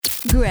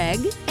Greg,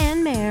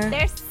 and Mare.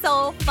 They're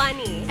so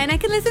funny. And I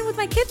can listen with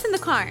my kids in the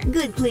car.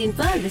 Good, clean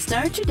fun to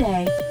start your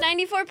day.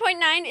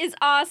 94.9 is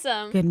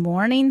awesome. Good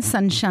morning,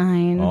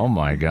 sunshine. Oh,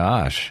 my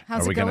gosh.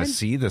 How's Are we it going? going to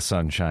see the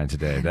sunshine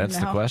today? That's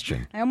the No.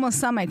 question. I almost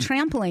saw my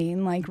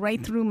trampoline like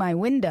right through my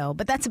window,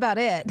 but that's about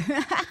it.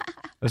 It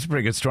was a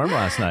pretty good storm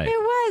last night.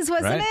 It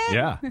wasn't Right? it?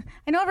 Yeah.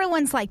 I know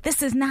everyone's like,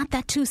 this is not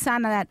that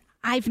Tucson that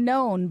I've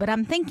known, but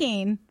I'm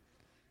thinking,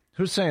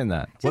 Who's saying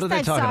that? What are they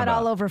I talking saw it about?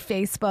 all over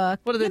Facebook.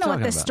 What are they you know,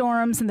 talking with the about?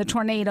 storms and the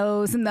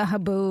tornadoes and the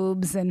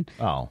haboobs and,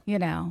 Oh. you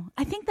know.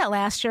 I think that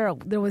last year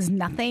there was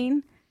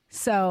nothing.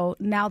 So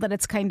now that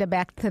it's kind of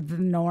back to the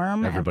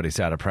norm. Everybody's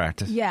out of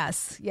practice?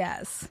 Yes.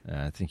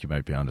 I think you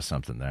might be onto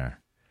something there.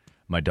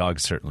 My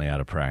dog's certainly out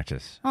of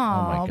practice. Oh,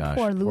 my gosh.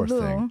 poor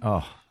Lulu. thing.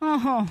 Oh.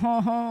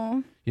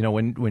 Oh, You know,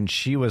 when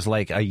she was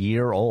like a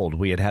year old,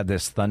 we had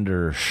this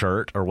Thunder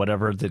shirt or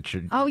whatever that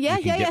you, Oh, yeah,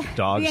 you can yeah, get yeah.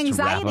 dogs The to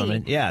wrap them anxiety.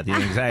 in. Yeah, the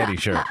anxiety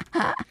shirt.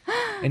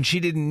 And she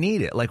didn't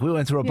need it. Like, we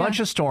went through a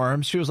bunch of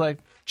storms. She was like,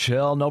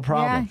 chill, no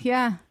problem.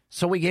 Yeah.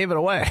 So we gave it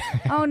away.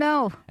 Oh,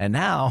 no. And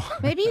now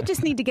Maybe you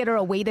just need to get her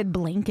a weighted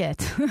blanket.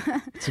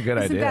 it's a good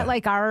Isn't idea. that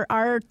like our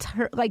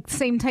like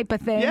same type of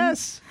thing?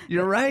 Yes,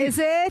 you're right. Is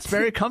it? It's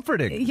very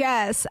comforting.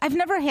 Yes. I've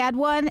never had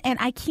one, and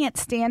I can't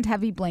stand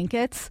heavy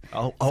blankets.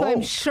 Oh. So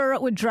I'm sure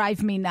it would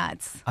drive me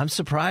nuts. I'm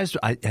surprised,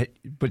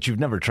 but you've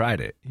never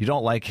tried it. You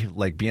don't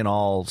like being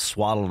all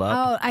swaddled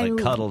up,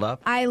 cuddled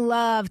up? I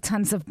love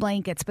tons of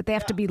blankets, but they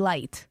have to be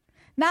light.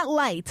 Not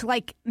light,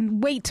 like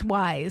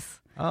weight-wise.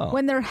 Oh.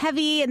 When they're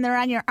heavy and they're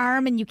on your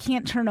arm and you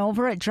can't turn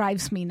over, it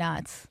drives me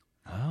nuts.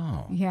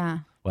 Oh. Yeah.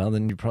 Well,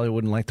 then you probably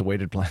wouldn't like the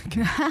weighted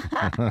blanket.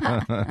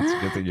 It's a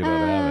good thing you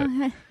don't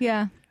have it.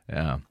 Yeah.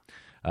 Yeah.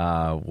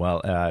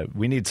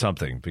 We need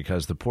something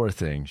because the poor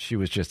thing, she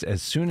was just,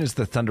 as soon as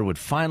the thunder would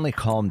finally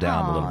calm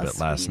down a little bit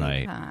last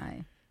sweetie night,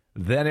 pie.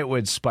 then it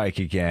would spike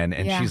again.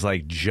 And Yeah. she's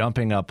like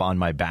jumping up on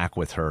my back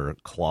with her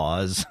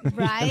claws.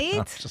 Right? I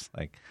was just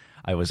like,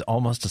 I was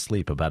almost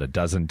asleep about a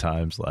dozen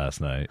times last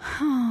night.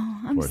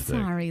 I'm Poor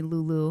thing. sorry,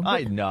 Lulu.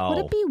 I know.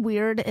 Would it be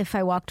weird if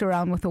I walked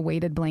around with a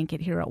weighted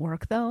blanket here at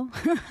work, though?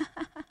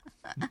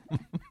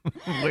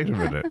 Wait a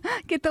minute.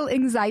 Get the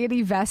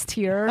anxiety vest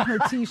here, her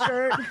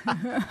T-shirt.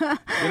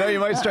 You know, you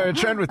might start a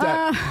trend with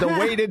that. The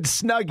weighted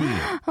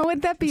Snuggie. Oh,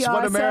 wouldn't that be It's awesome?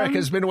 what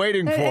America's been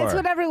waiting for. It's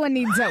what everyone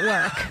needs at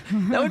work.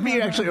 That would be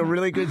actually a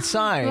really good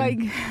sign. Like,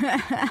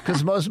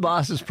 Because most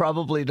bosses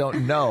probably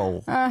don't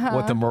know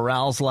what the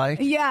morale's like.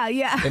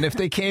 yeah. And if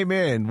they came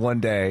in one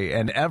day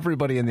and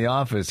everybody in the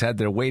office had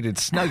their weighted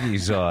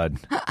Snuggies on,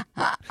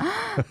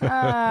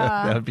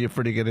 that would be a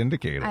pretty good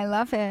indicator. I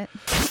love it.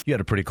 You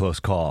had a pretty close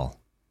call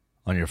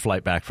on your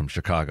flight back from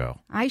Chicago,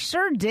 I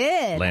sure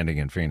did. landing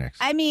in Phoenix.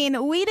 I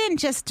mean, we didn't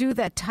just do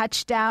the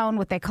touchdown,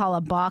 what they call a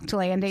balked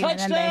landing, and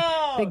then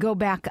they go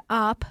back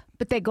up,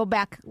 but they go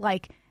back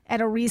like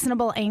at a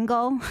reasonable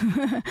angle.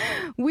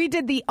 We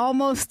did the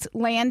almost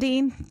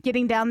landing,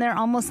 getting down there,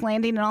 almost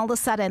landing, and all of a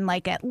sudden,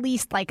 like at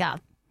least like a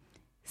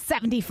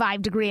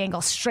 75-degree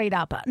angle straight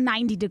up,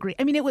 90-degree.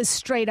 I mean, it was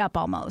straight up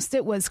almost.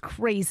 It was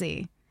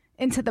crazy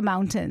into the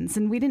mountains,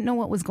 and we didn't know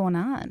what was going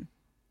on.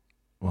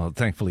 Well,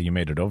 thankfully you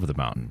made it over the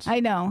mountains. I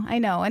know,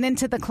 and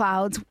into the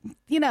clouds,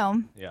 you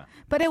know. Yeah.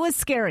 But it was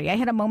scary. I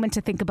had a moment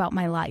to think about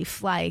my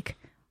life, like,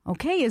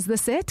 okay, is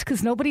this it?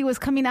 Because nobody was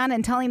coming on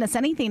and telling us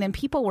anything, and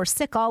people were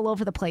sick all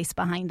over the place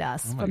behind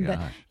us. Oh, my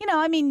God.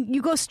 I mean,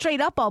 you go straight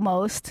up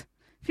almost.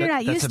 If you're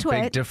not used to That's a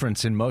big it.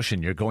 difference in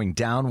motion. You're going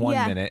down one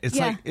Yeah, minute.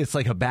 yeah. It's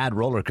like a bad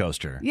roller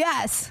coaster.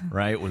 Yes.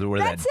 Right? Where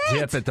That's that it.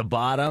 dip at the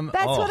bottom.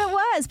 That's oh. what it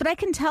was. But I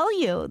can tell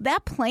you,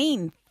 that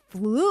plane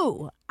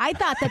flew. I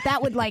thought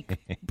that would like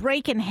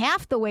break in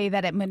half the way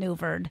that it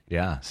maneuvered.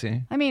 Yeah,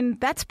 see? I mean,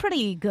 that's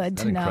pretty good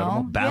That's to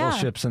incredible. know.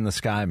 Battleships in the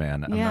sky,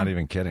 man. I'm Yeah. not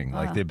even kidding.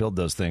 Like, they build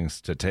those things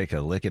to take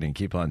a licking and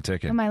keep on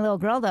ticking. And my little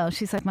girl, though,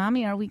 she's like,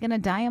 Mommy, are we going to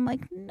die? I'm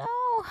like, no,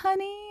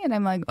 honey. And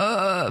I'm like,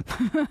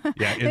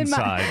 Yeah, In my-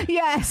 inside.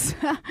 yes.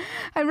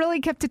 I really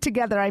kept it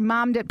together. I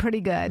mommed it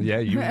pretty good. Yeah,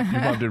 you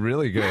mommed it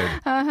really good.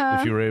 Uh-huh.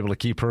 If you were able to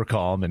keep her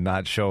calm and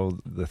not show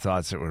the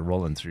thoughts that were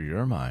rolling through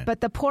your mind.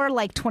 But the poor,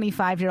 like,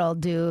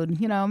 25-year-old dude,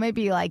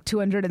 maybe like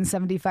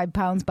 275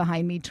 pounds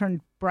behind me,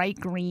 turned bright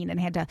green and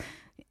had to,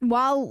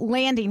 while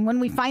landing, when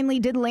we finally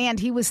did land,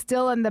 he was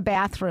still in the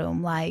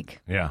bathroom,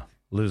 like, Yeah,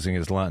 losing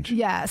his lunch.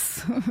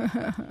 yes.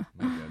 My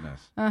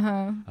goodness.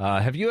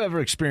 Have you ever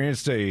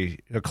experienced a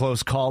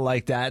close call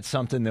like that?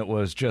 Something that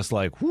was just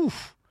like, whew,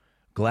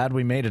 glad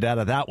we made it out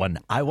of that one.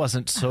 I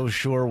wasn't so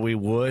sure we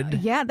would.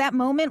 Yeah, that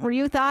moment where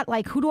you thought,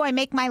 like, who do I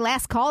make my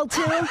last call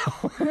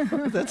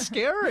to? That's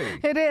scary.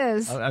 It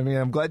is. I mean,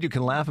 I'm glad you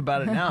can laugh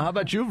about it now. How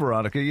about you,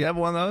 Veronica? You have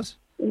one of those?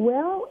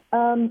 Well,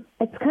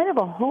 it's kind of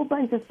a whole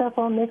bunch of stuff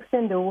all mixed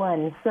into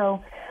one.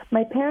 So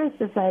my parents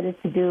decided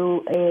to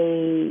do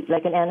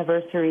an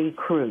anniversary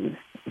cruise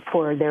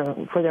for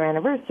their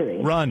anniversary.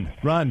 Run,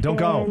 don't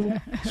go.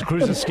 These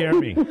cruises scare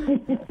me.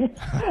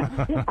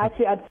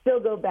 Actually, I'd still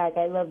go back.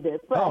 I loved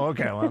it. But, Oh,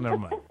 okay. Well, never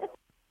mind.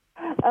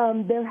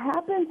 There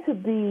happened to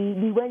be,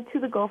 we went to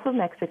the Gulf of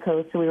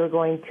Mexico, so we were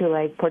going to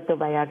like Puerto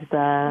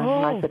Vallarta,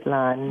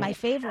 Mazatlan. My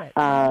favorite.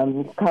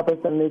 Cabo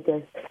San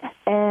Lucas.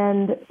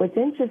 And what's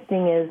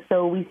interesting is,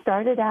 so we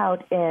started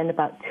out, and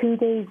about 2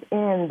 days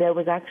in, there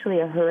was actually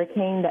a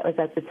hurricane that was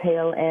at the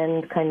tail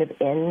end, kind of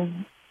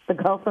in the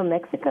Gulf of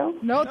Mexico.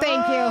 No,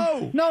 thank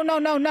you. No.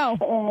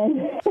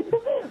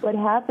 And what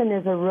happened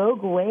is a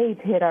rogue wave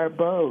hit our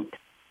boat,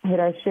 hit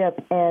our ship,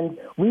 and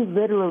we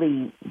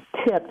literally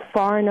tipped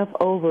far enough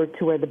over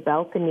to where the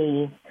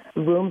balcony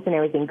rooms and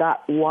everything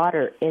got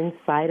water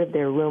inside of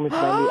their rooms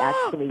when we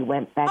actually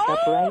went back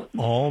upright.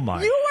 Oh,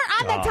 my You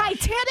were on the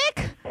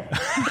Titanic?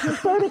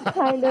 Sort of,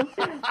 kind of.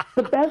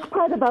 The best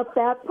part about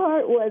that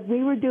part was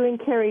we were doing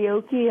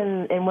karaoke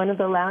in one of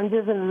the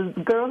lounges, and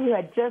the girl who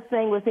had just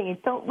sang was singing,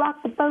 "Don't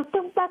rock the boat,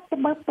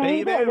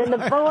 baby." And then the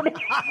boat.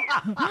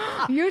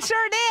 You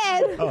sure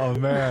did. Oh,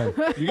 man.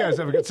 You guys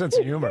have a good sense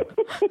of humor.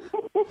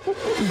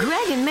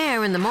 Greg and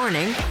Mare in the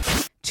morning.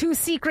 2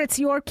 secrets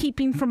you're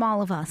keeping from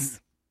all of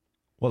us.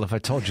 Well, if I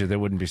told you, there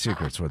wouldn't be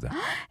secrets, would there?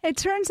 It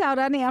turns out,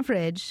 on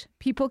average,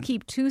 people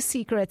keep 2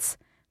 secrets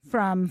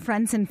from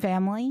friends and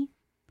family.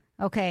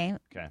 Okay.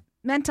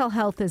 Mental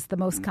health is the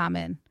most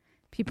common.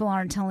 People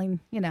aren't telling,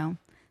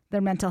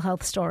 their mental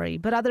health story.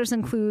 But others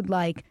include,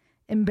 like,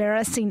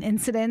 embarrassing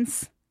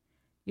incidents,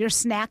 your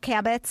snack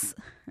habits,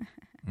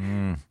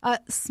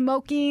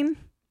 smoking,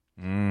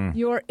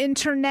 your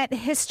internet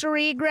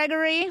history,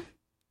 Gregory.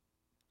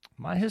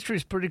 My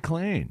history's pretty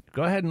clean.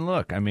 Go ahead and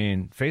look. I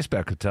mean,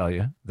 Facebook could tell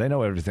you. They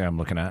know everything I'm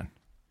looking at.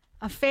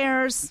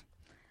 Affairs,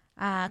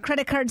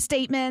 credit card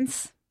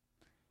statements,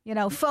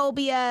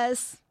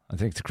 phobias. I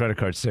think the credit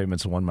card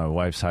statement's the one my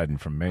wife's hiding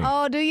from me.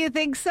 Oh, do you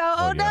think so?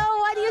 Oh, yeah. no.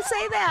 Why do you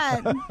say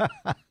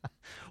that?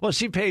 Well,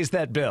 she pays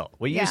that bill.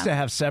 We used to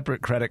have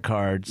separate credit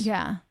cards.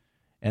 Yeah.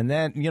 And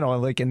then,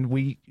 and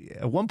we,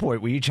 at one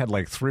point, we each had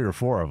like 3 or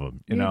 4 of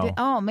them, you know.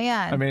 Oh,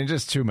 man. I mean,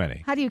 just too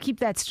many. How do you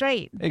keep that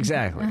straight?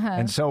 Exactly.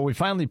 And so we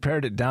finally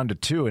pared it down to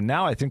 2, and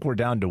now I think we're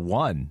down to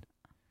 1.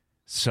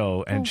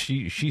 So, and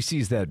she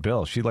sees that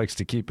bill. She likes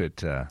to keep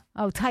it.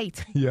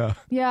 Tight. Yeah.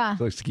 Yeah.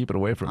 She likes to keep it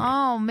away from me.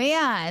 Oh,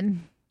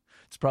 man.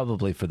 It's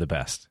probably for the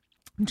best.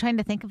 I'm trying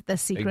to think of the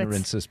secrets.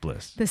 Ignorance is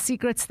bliss. The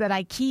secrets that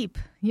I keep,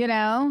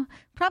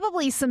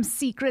 Probably some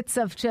secrets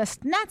of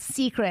not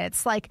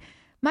secrets. Like,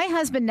 my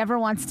husband never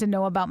wants to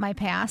know about my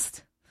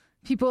past,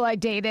 people I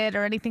dated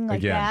or anything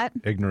like that.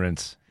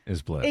 Ignorance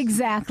is bliss.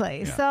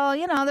 Exactly. Yeah.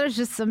 So, there's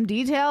just some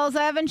details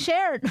I haven't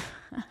shared.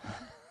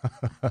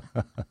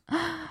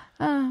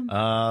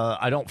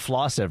 I don't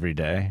floss every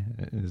day.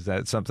 Is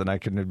that something I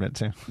can admit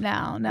to?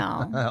 No.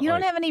 You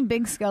don't have any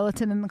big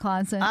skeleton in the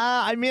closet?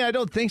 I mean, I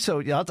don't think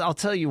so. I'll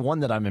tell you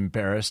one that I'm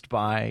embarrassed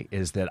by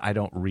is that I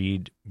don't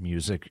read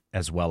music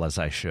as well as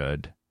I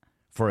should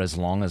for as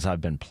long as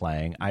I've been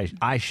playing.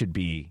 I should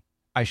be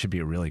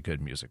a really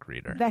good music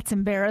reader. That's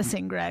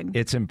embarrassing, Greg.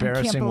 It's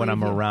embarrassing when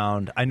I'm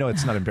around. I know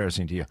it's not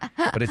embarrassing to you,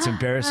 but it's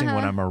embarrassing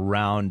when I'm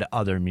around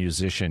other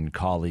musician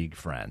colleague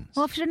friends.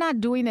 Well, if you're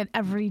not doing it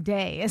every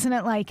day, isn't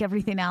it like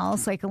everything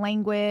else, like a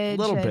language?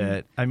 A little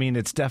bit. I mean,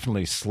 it's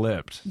definitely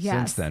slipped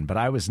since then, but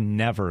I was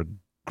never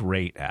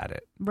great at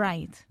it.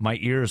 Right. My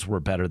ears were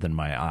better than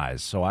my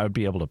eyes, so I would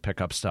be able to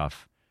pick up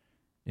stuff.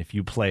 If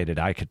you played it,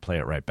 I could play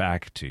it right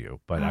back to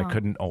you, but I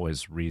couldn't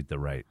always read the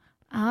right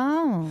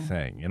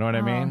thing. You know what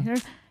I mean?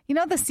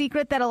 The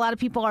secret that a lot of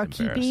people are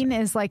keeping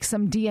is like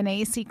some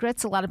DNA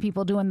secrets. A lot of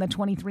people doing the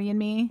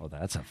 23andMe. Oh,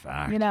 that's a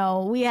fact.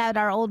 We had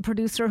our old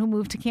producer who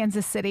moved to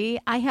Kansas City.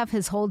 I have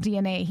his whole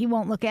DNA. He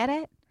won't look at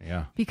it.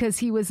 Yeah. Because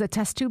he was a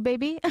test tube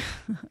baby.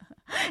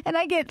 And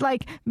I get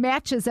like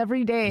matches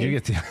every day. You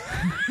get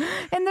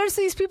and there's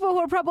these people who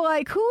are probably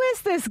like, who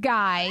is this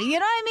guy? You know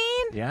what I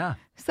mean? Yeah.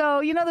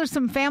 So, there's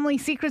some family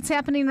secrets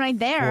happening right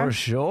there. For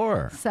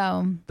sure.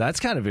 So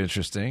that's kind of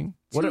interesting.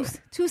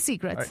 Two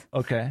secrets. Right,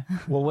 okay.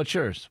 Well, what's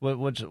yours?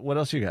 What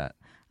else you got?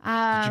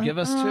 Did you give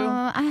us 2?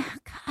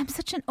 I'm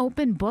such an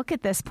open book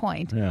at this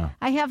point. Yeah.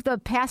 I have the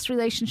past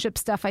relationship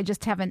stuff I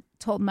just haven't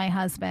told my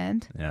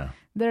husband. Yeah.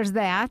 There's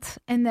that.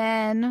 And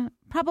then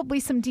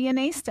probably some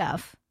DNA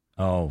stuff.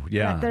 Oh,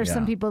 yeah. There's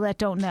some people that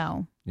don't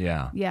know.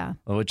 Yeah. Yeah.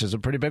 Which is a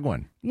pretty big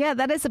one. Yeah,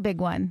 that is a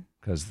big one.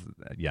 Because,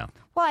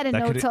 Well, I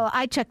didn't know until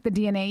I checked the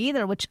DNA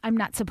either, which I'm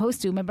not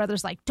supposed to. My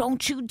brother's like,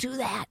 don't you do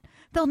that.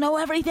 They'll know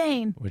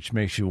everything. Which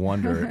makes you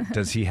wonder,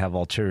 does he have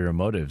ulterior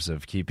motives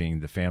of keeping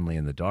the family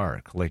in the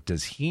dark? Like,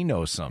 does he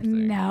know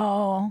something?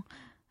 No.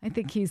 I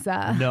think he's...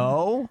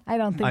 No? I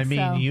don't think so. I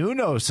mean, you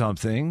know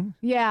something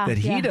that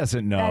he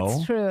doesn't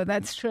know.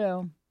 That's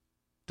true.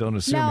 Don't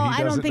assume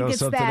he doesn't know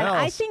something else.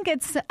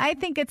 I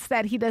think it's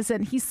that he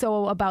doesn't... He's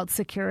so about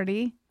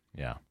security.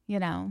 Yeah.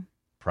 Yes,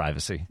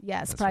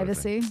 That's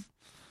privacy.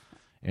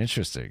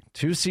 Interesting.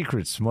 2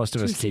 secrets most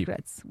of us keep. 2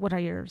 secrets. What are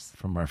yours?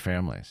 From our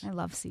families. I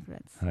love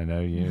secrets. I know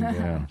you.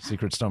 Yeah.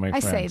 Secrets don't make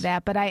friends. I say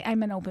that, but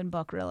I'm an open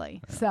book,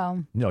 really. Yeah.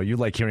 So no, you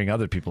like hearing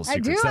other people's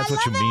secrets. I do. That's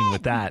what you mean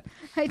with that.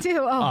 I do.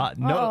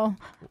 No.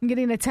 I'm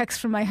getting a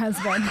text from my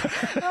husband.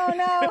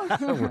 Oh,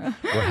 no.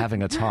 We're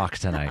having a talk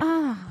tonight.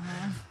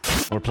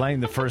 We're playing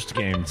the first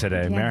game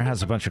today. Mare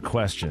has a bunch of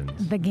questions.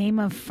 The game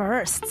of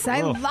firsts.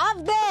 I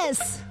love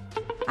this.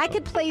 I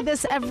could play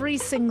this every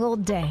single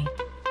day.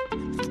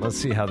 Let's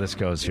see how this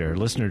goes here.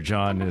 Listener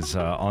John is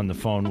on the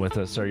phone with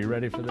us. Are you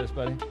ready for this,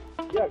 buddy?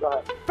 Yeah, go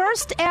ahead.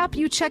 First app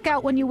you check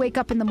out when you wake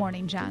up in the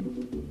morning,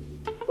 John.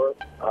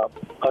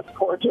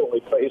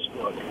 Unfortunately,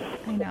 Facebook.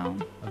 I know.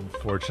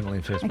 Unfortunately,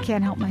 Facebook. I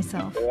can't help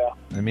myself. Yeah.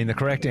 I mean, the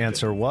correct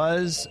answer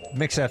was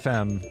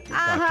mixfm.com.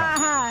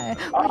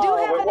 We do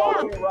have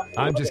an app.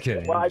 I'm just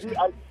kidding. Well, I do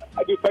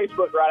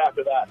Facebook right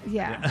after that.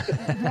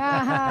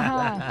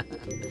 Yeah.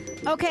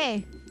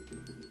 Okay.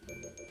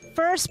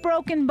 First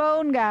broken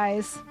bone,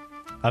 guys.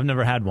 I've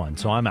never had one,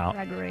 so I'm out.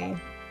 Gregory.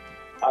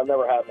 I've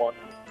never had one.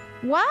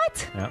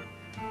 What? Yep.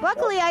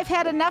 Luckily, I've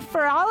had enough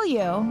for all of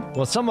you.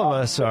 Well, some of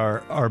us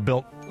are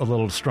built a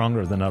little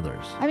stronger than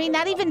others. I mean,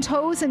 not even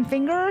toes and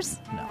fingers?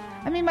 No.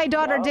 I mean, my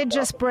daughter did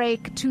just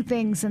break 2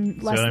 things in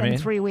less than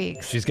 3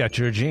 weeks. She's got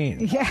your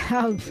genes. Yeah,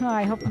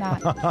 I hope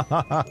not.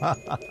 I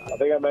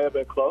think I may have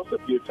been close a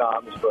few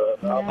times, but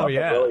Oh,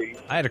 yeah. really.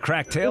 I had a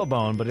cracked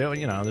tailbone, but,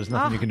 there's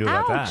nothing you can do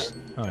about ouch. that.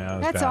 Oh, yeah, it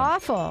was That's bad.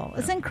 awful.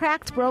 Isn't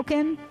cracked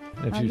broken?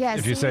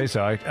 If you say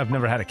so. I've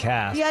never had a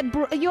cast. You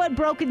had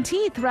broken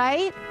teeth,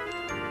 right?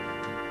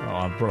 Oh,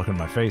 I've broken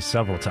my face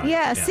several times.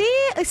 Yeah.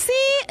 See?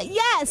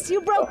 Yes,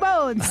 you broke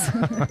bones.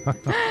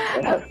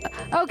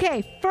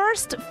 Okay,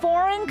 first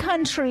foreign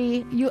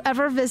country you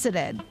ever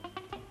visited?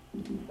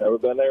 Never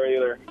been there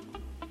either.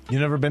 You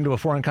never been to a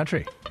foreign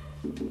country?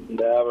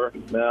 Never.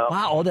 No.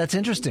 Wow, oh, that's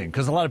interesting,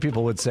 because a lot of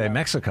people would say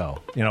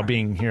Mexico,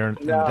 being here in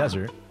the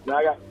desert. No,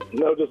 I got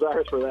no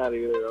desires for that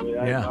either. I mean,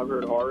 I've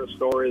heard horror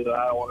stories, and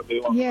I don't want to do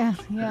them. Yeah.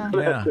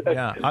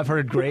 Yeah. I've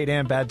heard great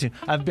and bad too.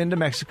 I've been to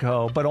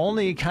Mexico, but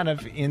only kind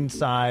of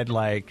inside,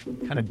 like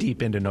kind of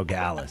deep into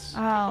Nogales.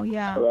 Oh,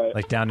 yeah. Right.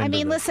 Like down into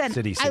the listen,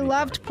 city I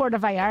loved part. Puerto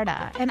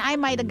Vallarta, and I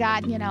might have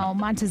got,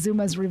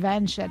 Montezuma's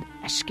revenge at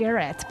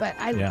Xcaret, but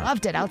I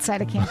loved it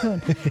outside of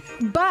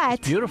Cancun.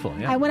 But beautiful,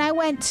 yeah. when I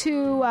went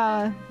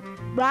to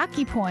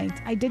Rocky Point,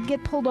 I did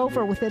get pulled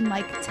over within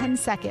like 10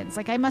 seconds.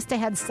 Like I must have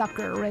had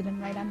sucker written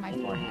right on my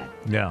forehead.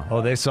 Yeah.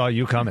 Oh, they saw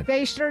you coming.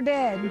 They sure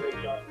did.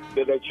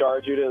 Did they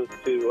charge you to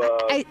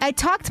I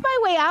talked my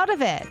way out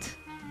of it.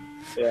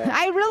 yeah.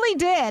 I really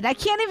did. I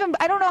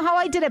don't know how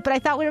I did it, but I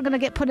thought we were going to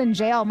get put in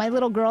jail. My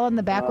little girl in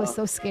the back was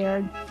so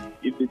scared.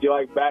 Did you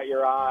like bat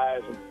your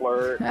eyes and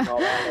flirt and all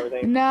that and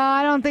everything? No,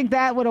 I don't think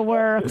that would have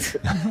worked.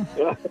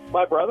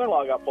 My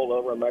brother-in-law got pulled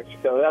over in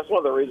Mexico. That's one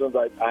of the reasons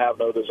I have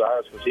no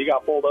desires, because he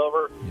got pulled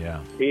over.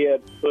 Yeah. He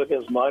had put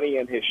his money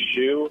in his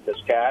shoe, his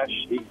cash.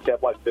 He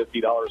kept like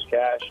 $50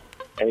 cash,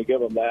 and he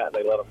gave him that, and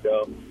they let him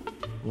go.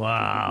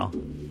 Wow.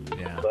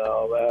 Yeah.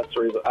 So that's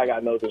the reason I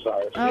got no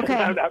desires. Okay.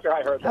 After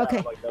I heard that, Okay.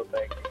 I was like, no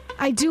thanks.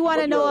 I do want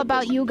to know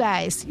about you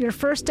guys. Your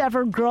first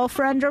ever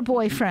girlfriend or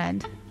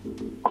boyfriend?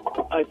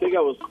 I think I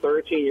was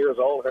 13 years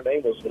old. Her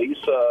name was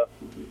Lisa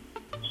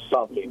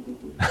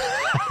something.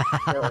 I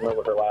can't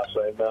remember her last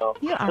name now.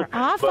 You are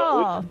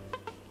awful.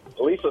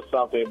 Lisa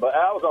something, but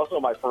that was also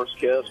my first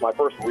kiss, my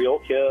first real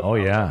kiss. Oh,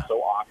 yeah. So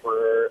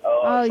awkward.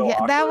 Oh, so yeah,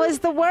 awkward. that was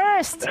the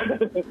worst.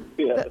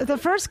 Yeah. The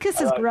first kiss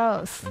is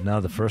gross.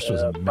 No, the first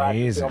was Practicing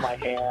amazing. on my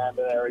hand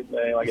and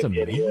everything, like That's an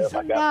idiot.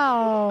 I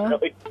got No.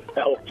 really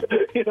helped.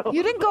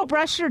 You didn't go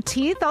brush your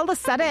teeth? All of a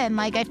sudden,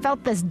 like, I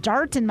felt this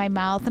dart in my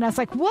mouth, and I was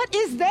like, what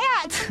is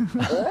that?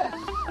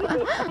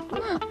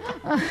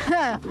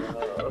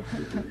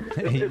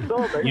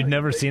 You'd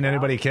never seen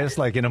anybody kiss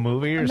like in a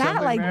movie or something?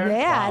 Not like Mare?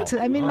 that. Wow.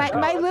 I mean,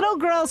 my little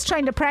girl's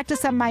trying to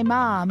practice on my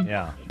mom.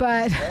 Yeah.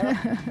 But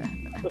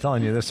I'm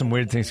telling you, there's some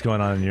weird things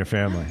going on in your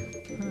family.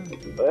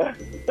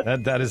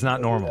 That is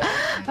not normal.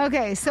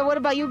 okay, so what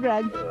about you,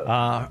 Greg?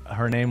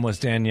 Her name was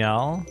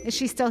Danielle. Is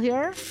she still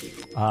here?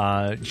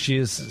 She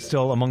is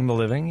still among the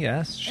living.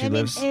 Yes, she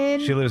lives.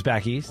 She lives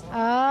back east.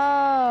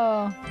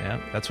 Oh. Yeah,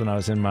 that's when I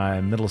was in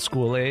my middle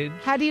school age.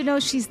 How do you know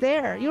she's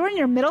there? You were in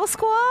your middle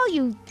school?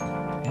 You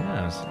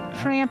Yeah,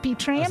 trampy I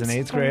tramps? was an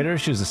 8th grader.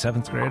 She was a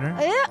 7th grader.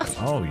 Ugh.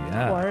 Oh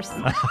yeah. Of course.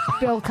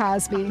 Bill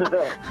Cosby.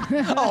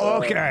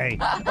 Oh, okay.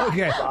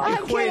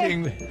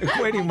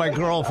 Equating my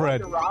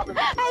girlfriend.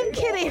 I'm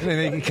kidding.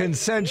 in a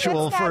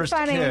consensual That's not first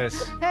funny.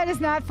 kiss That is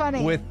not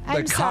funny. with the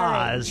I'm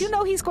sorry. cause. Do you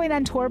know he's going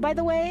on tour, by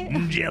the way?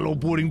 Jello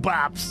pudding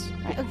pops.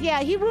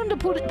 Yeah, he ruined a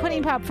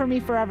pudding pop for me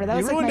forever. That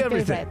You was like ruined my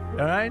everything.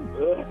 favorite. All right?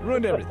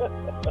 Ruined everything.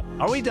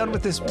 Are we done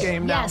with this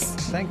game now? Yes.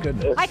 Thank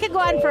goodness. I could go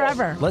on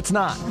forever. Let's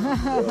not.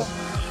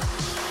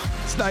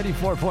 It's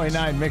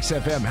 94.9 Mix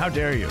FM. How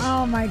dare you?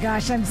 Oh my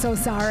gosh, I'm so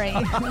sorry.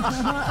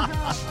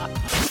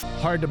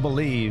 Hard to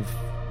believe,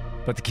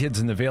 but the kids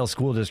in the Vail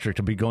School District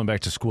will be going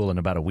back to school in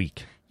about a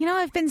week. You know,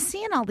 I've been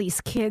seeing all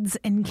these kids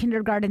in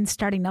kindergarten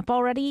starting up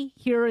already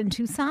here in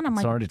Tucson. I'm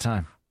It's like, already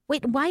time.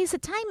 wait, why is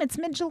it time? It's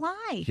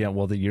mid-July. Yeah,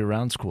 well, the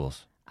year-round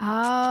schools.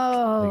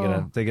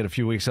 Oh. They get a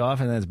few weeks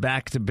off, and then it's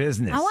back to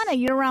business. I want a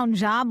year-round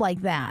job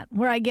like that,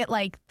 where I get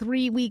like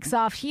 3 weeks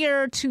off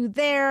here, 2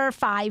 there,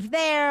 5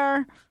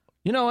 there.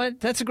 You know what?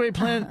 That's a great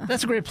plan.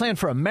 That's a great plan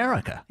for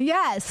America.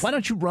 Yes. Why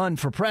don't you run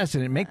for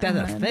president and make that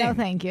a thing? No,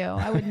 thank you.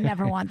 I would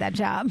never want that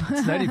job.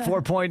 It's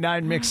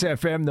 94.9 Mix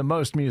FM, the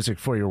most music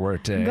for your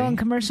workday. Going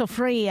commercial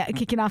free,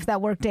 kicking off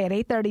that workday at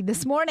 8:30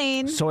 this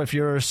morning. So if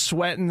you're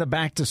sweating the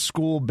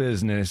back-to-school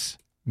business,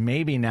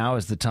 maybe now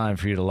is the time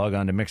for you to log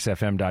on to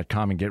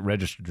mixfm.com and get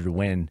registered to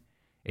win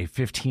a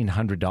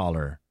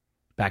 $1,500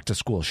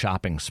 back-to-school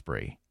shopping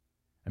spree.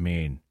 I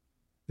mean,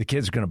 the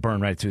kids are going to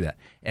burn right through that.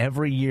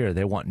 Every year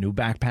they want new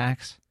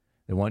backpacks.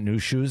 They want new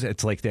shoes.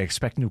 It's like they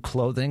expect new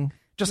clothing,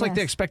 just like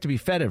they expect to be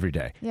fed every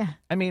day. Yeah.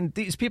 I mean,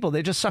 these people,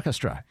 they just suck us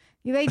dry.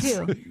 They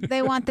do.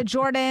 They want the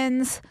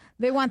Jordans.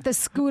 They want the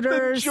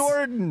scooters. The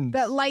Jordans.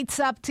 That lights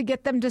up to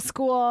get them to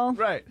school.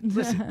 Right.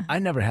 Listen, I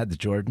never had the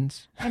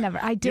Jordans.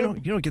 I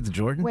did. You don't get the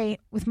Jordans? Wait,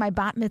 with my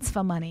bat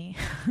mitzvah money.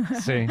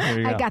 See, there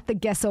you go. I got the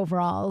Guess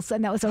overalls,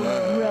 and that was a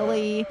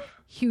really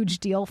huge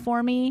deal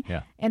for me.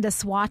 Yeah. And a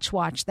Swatch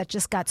watch that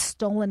just got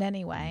stolen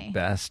anyway.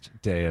 Best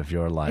day of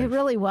your life. It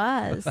really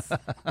was.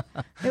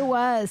 It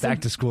was.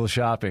 Back to school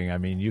shopping. I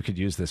mean, you could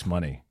use this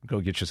money. Go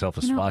get yourself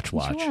a Swatch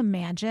watch. Can you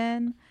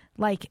imagine,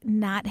 like,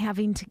 not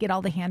having to get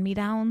all the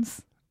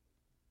hand-me-downs?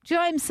 Do you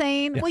know what I'm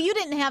saying? Yeah. Well, you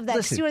didn't have that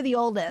because you were the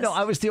oldest. No,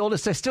 I was the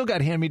oldest. I still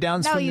got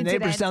hand-me-downs No, from the you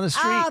neighbors didn't. down the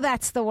street. Oh,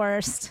 that's the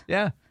worst.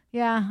 Yeah.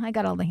 Yeah, I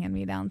got all the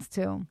hand-me-downs,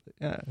 too.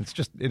 Yeah,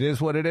 it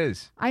is what it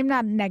is. I'm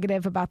not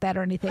negative about that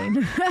or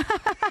anything.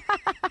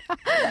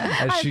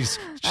 As she's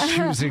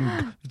choosing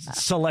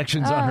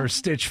selections on her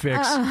Stitch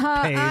Fix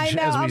page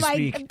as we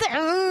speak.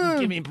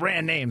 Give me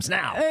brand names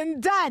now.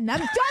 I'm done. I'm done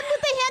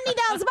with the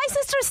hand-me-downs. My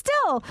sister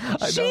still.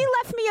 She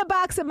left me a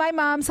box at my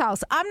mom's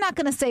house. I'm not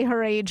going to say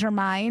her age or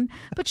mine,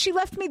 but she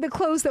left me the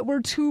clothes that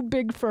were too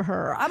big for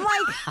her. I'm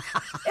like,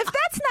 if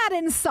that's not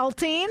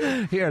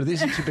insulting. Here,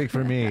 these are too big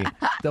for me.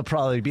 They'll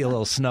probably be a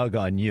little snug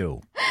on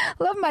you.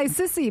 Love my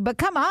sissy, but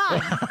come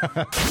on.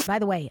 By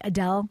the way,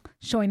 Adele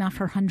showing off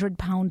her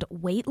 100-pound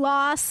weight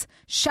loss,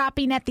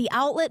 shopping at the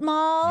outlet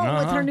mall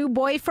with her new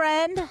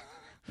boyfriend.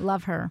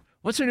 Love her.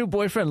 What's her new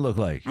boyfriend look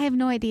like? I have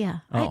no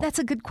idea. Oh. That's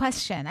a good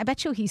question. I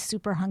bet you he's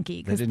super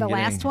hunky because They the didn't get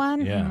last any-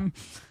 one. Yeah.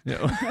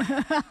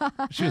 Yeah.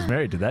 She was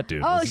married to that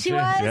dude. Oh, wasn't she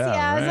was?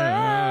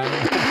 Yeah.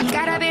 right.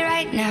 Gotta be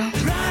right now.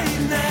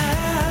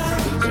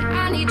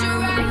 I need you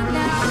right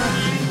now.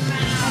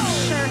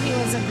 I'm sure he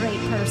was a great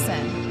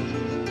person.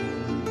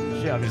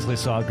 She obviously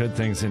saw good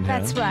things in him.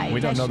 That's right.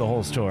 We don't know the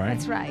whole story.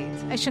 That's right.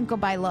 I shouldn't go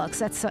by looks.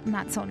 That's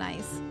not so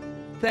nice.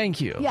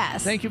 Thank you.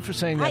 Yes. Thank you for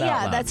saying that out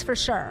Yeah, loud. that's for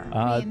sure.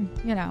 I mean,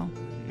 you know.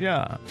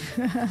 Yeah.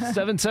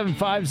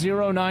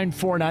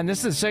 7750949. This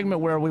is a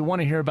segment where we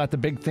want to hear about the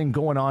big thing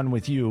going on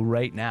with you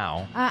right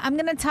now. I'm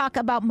going to talk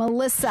about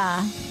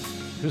Melissa.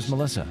 Who's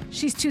Melissa?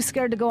 She's too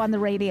scared to go on the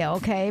radio,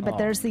 okay? But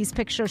there's these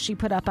pictures she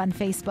put up on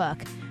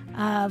Facebook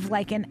of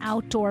like an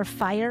outdoor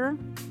fire,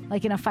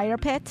 like in a fire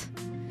pit.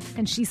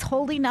 And she's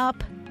holding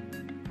up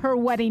her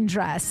wedding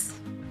dress.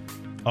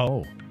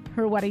 Oh.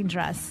 Her wedding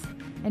dress.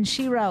 And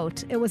she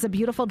wrote, "It was a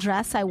beautiful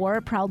dress. I wore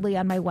it proudly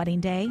on my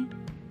wedding day.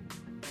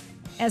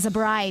 As a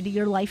bride,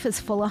 your life is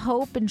full of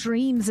hope and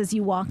dreams as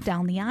you walk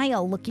down the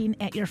aisle looking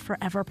at your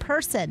forever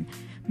person.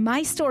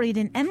 My story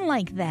didn't end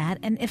like that,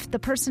 and if the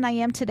person I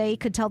am today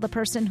could tell the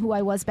person who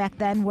I was back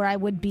then where I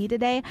would be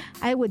today,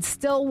 I would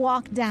still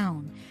walk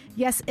down.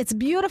 Yes, it's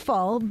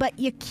beautiful, but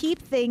you keep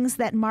things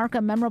that mark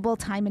a memorable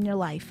time in your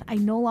life. I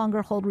no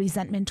longer hold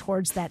resentment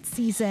towards that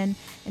season.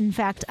 In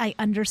fact, I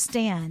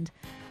understand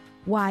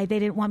why they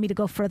didn't want me to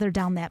go further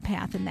down that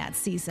path in that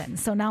season.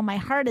 So now my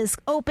heart is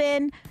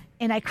open,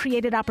 and I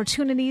created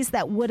opportunities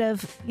that would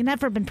have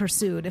never been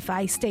pursued if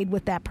I stayed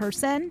with that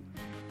person.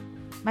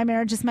 My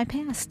marriage is my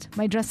past.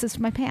 My dress is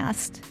my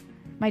past.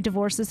 My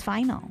divorce is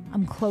final.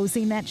 I'm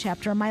closing that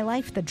chapter of my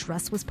life. The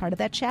dress was part of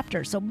that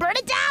chapter. So burn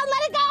it down.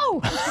 Let it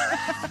go."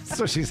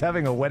 So she's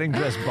having a wedding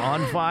dress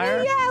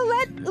bonfire?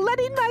 Yeah,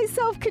 letting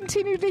myself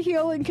continue to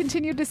heal and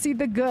continue to see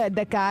the good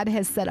that God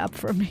has set up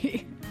for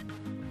me.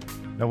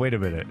 No, wait a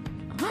minute.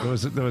 There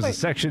was a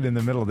section in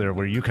the middle there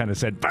where you kind of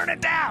said, "Burn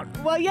it down."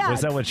 Well, yeah.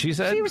 Was that what she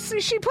said?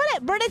 She put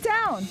it, "Burn it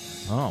down."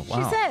 Oh,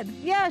 wow.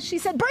 She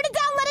said, "Burn it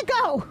down, let it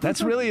go."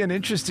 That's really an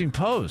interesting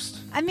post.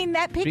 I mean,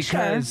 that picture.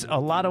 Because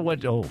a lot of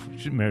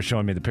Mary's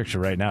showing me the picture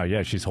right now.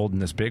 Yeah, she's holding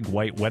this big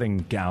white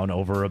wedding gown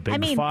over a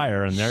big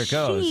fire, and there it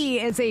goes. She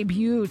is a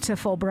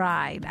beautiful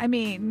bride. I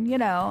mean, you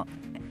know,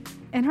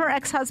 and her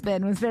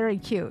ex-husband was very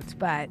cute,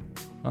 but...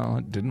 Well,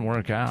 it didn't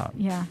work out.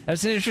 Yeah.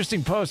 That's an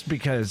interesting post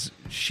because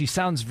she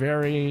sounds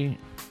very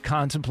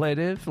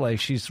contemplative, like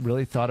she's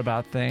really thought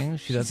about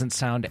things. She doesn't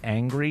sound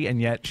angry,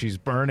 and yet she's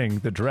burning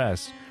the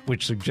dress,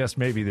 which suggests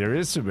maybe there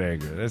is some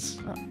anger.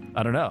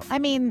 I don't know. I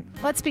mean,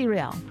 let's be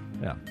real.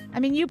 Yeah.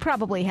 I mean, you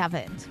probably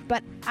haven't,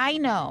 but I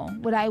know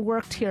when I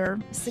worked here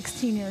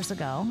 16 years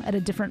ago at a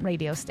different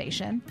radio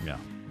station, Yeah.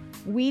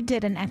 we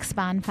did an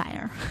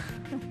ex-bonfire.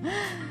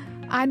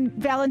 On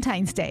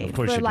Valentine's Day Of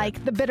course for you like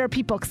did. the bitter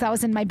people, because I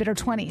was in my bitter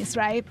 20s,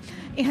 right?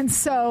 And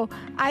so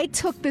I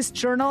took this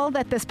journal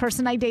that this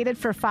person I dated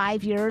for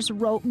 5 years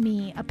wrote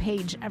me a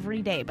page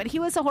every day. But he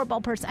was a horrible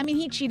person. I mean,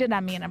 he cheated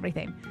on me and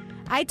everything.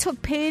 I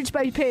took page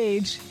by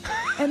page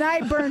and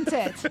I burnt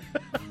it.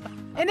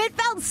 And it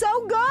felt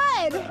so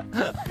good.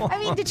 I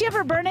mean, did you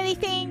ever burn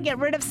anything? Get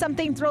rid of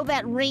something, throw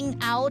that ring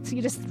out?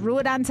 You just threw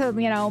it onto,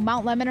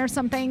 Mount Lemon or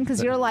something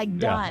because you're like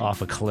done. Yeah,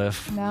 off a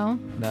cliff. No?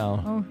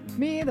 No. Oh,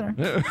 me either.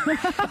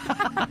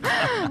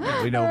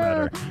 We know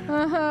better.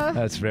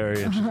 That's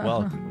very interesting.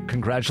 Well,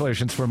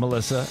 congratulations for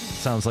Melissa.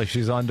 Sounds like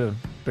she's on to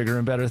bigger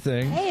and better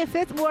things. Hey, if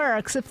it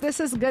works, if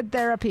this is good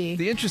therapy.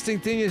 The interesting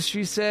thing is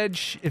she said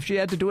if she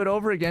had to do it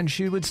over again,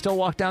 she would still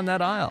walk down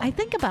that aisle. I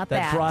think about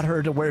that. That brought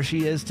her to where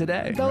she is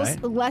today. Those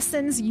right?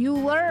 lessons you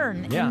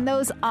learn in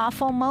those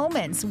awful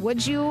moments.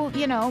 Would you,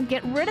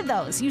 get rid of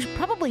those? You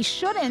probably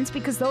shouldn't,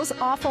 because those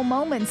awful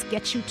moments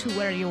get you to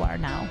where you are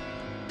now.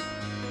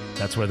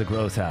 That's where the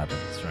growth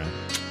happens,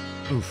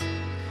 right? Oof.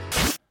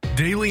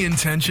 Daily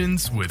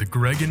Intentions with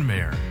Greg and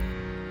Mayor.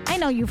 I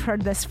know you've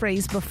heard this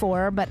phrase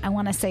before, but I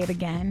want to say it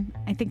again.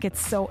 I think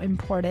it's so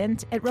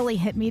important. It really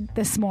hit me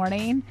this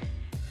morning.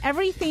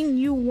 Everything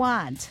you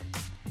want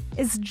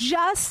is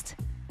just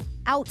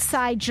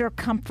outside your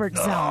comfort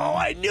zone. Oh,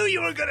 I knew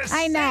you were going to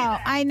say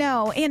that. I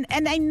know. And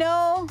I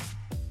know,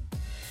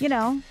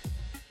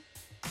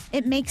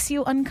 it makes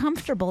you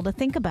uncomfortable to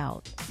think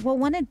about. Well,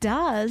 when it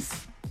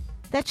does,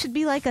 that should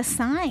be like a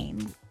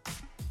sign.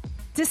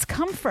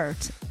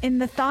 Discomfort in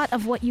the thought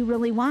of what you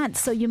really want.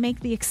 So you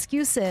make the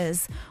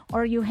excuses,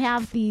 or you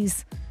have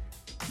these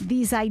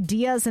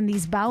ideas and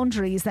these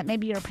boundaries that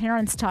maybe your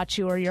parents taught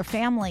you or your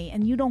family,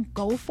 and you don't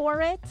go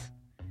for it.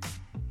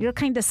 You're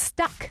kind of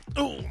stuck.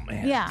 Oh,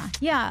 man.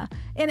 Yeah.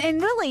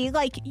 And really,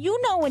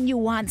 when you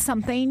want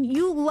something,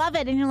 you love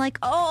it, and you're like,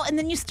 oh, and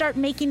then you start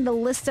making the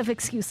list of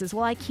excuses.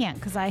 Well, I can't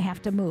because I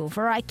have to move,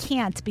 or I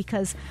can't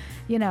because,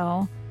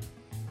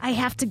 I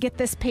have to get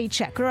this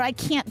paycheck, or I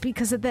can't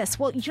because of this.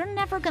 Well, you're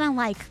never going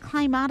to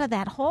climb out of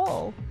that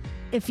hole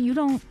if you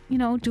don't,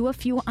 do a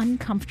few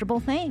uncomfortable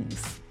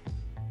things.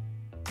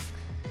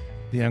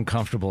 The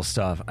uncomfortable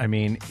stuff. I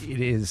mean,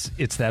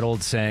 it's that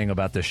old saying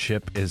about the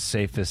ship is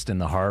safest in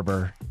the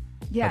harbor.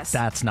 Yes. But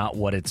that's not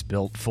what it's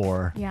built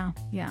for. Yeah.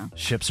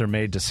 Ships are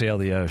made to sail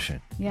the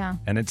ocean. Yeah.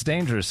 And it's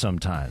dangerous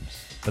sometimes,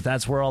 but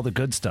that's where all the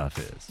good stuff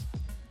is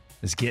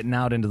getting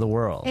out into the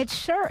world. It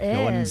sure is.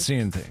 Going and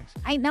seeing things.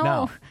 I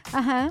know.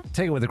 Now,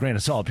 take it with a grain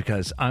of salt,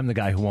 because I'm the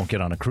guy who won't get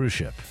on a cruise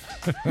ship.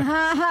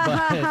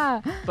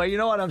 but you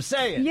know what I'm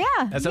saying? Yeah.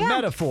 As a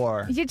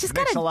metaphor, you just it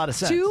makes a lot of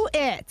sense. Do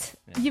it.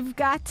 Yeah. You've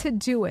got to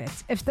do it.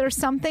 If there's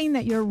something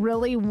that you're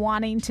really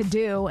wanting to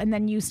do, and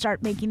then you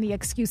start making the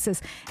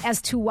excuses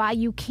as to why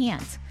you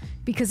can't,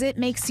 because it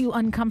makes you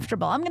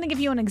uncomfortable. I'm going to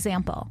give you an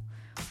example.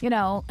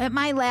 At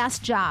my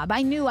last job,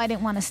 I knew I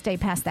didn't want to stay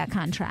past that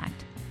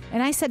contract.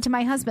 And I said to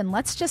my husband,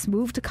 let's just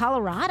move to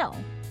Colorado.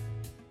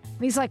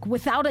 And he's like,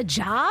 without a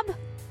job? I'm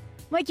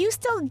like, you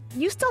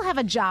still have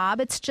a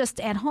job. It's just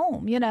at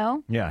home,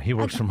 Yeah, he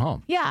works from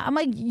home. Yeah. I'm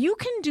like, you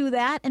can do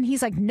that. And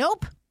he's like,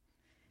 nope,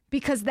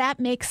 because that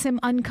makes him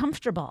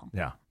uncomfortable.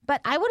 Yeah. But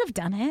I would have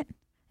done it.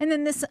 And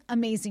then this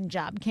amazing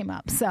job came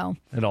up. So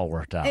it all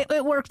worked out.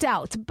 It worked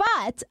out.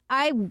 But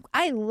I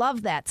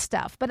love that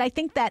stuff. But I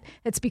think that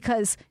it's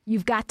because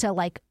you've got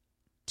to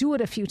do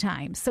it a few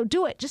times. So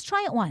do it. Just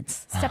try it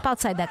once. Step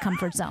outside that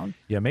comfort zone.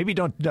 Yeah, maybe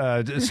don't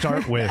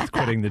start with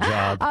quitting the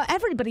job.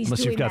 Everybody's unless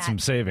doing you've got that. some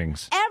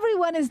savings.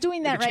 Everyone is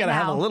doing that but right now. You got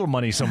to have a little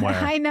money somewhere.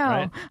 I know.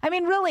 Right? I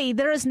mean, really,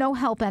 there is no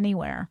help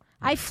anywhere.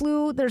 I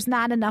flew. There's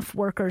not enough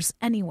workers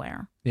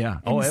anywhere. Yeah.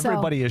 And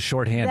everybody is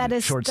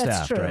short-handed,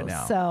 short-staffed true. right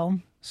now.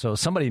 So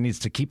somebody needs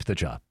to keep the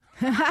job.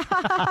 So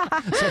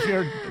if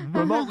you're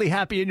remotely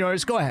happy in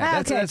yours, go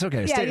ahead. That's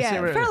okay. Yeah, stay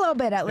for a little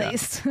bit at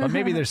least. But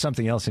maybe there's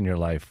something else in your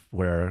life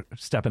where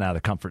stepping out of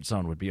the comfort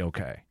zone would be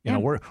okay.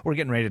 We're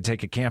getting ready to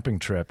take a camping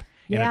trip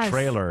in a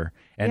trailer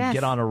and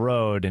get on a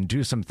road and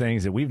do some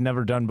things that we've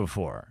never done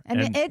before.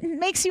 And it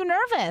makes you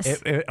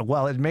nervous.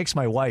 It makes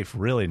my wife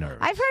really nervous.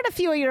 I've heard a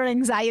few of your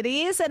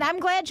anxieties, and I'm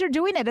glad you're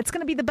doing it. It's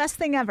going to be the best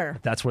thing ever.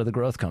 That's where the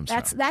growth comes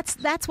from.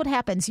 That's what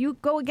happens. You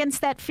go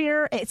against that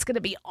fear, it's going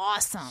to be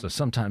awesome. So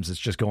sometimes it's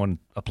just going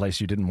a place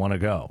you didn't want to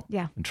go.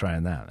 Yeah. And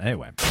trying that.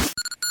 Anyway.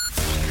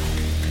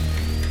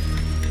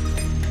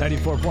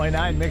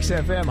 94.9 Mix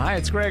FM. Hi,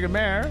 it's Greg and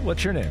Mayor.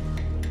 What's your name?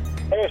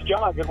 Hey, it's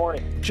John. Good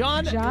morning.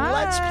 John,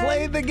 let's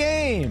play the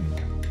game.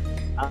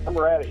 I'm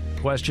ready.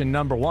 Question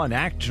number 1.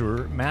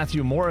 Actor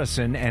Matthew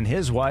Morrison and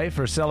his wife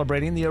are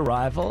celebrating the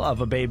arrival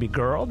of a baby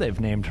girl. They've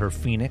named her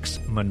Phoenix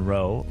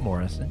Monroe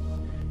Morrison.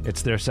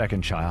 It's their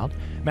second child.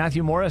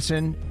 Matthew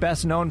Morrison,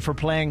 best known for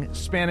playing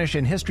Spanish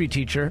and history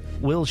teacher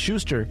Will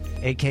Schuester,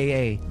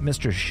 a.k.a.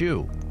 Mr.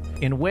 Shoe,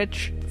 in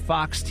which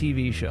Fox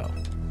TV show?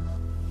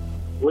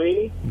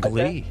 Glee.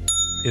 Glee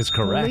is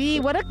correct. Glee,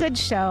 what a good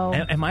show.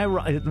 Am I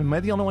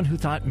the only one who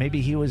thought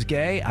maybe he was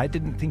gay? I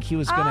didn't think he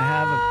was going to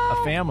have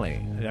a family.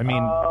 I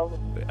mean,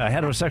 a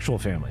heterosexual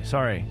family.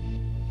 Sorry.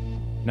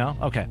 No?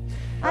 Okay.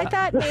 I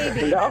thought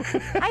maybe.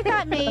 I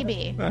thought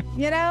maybe.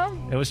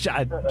 It was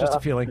just a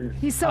feeling.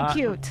 He's so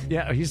cute.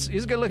 Yeah, he's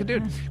a good-looking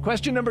dude.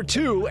 Question number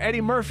 2.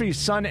 Eddie Murphy's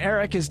son,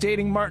 Eric, is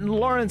dating Martin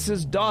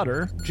Lawrence's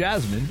daughter,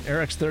 Jasmine.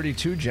 Eric's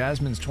 32,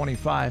 Jasmine's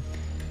 25.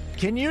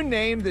 Can you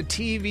name the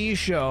TV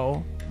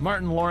show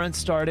Martin Lawrence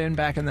starred in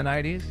back in the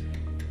 90s?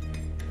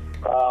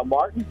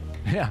 Martin?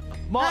 Yeah.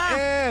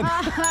 Martin!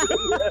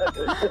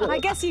 I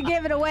guess you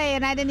gave it away,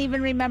 and I didn't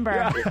even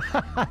remember.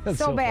 That's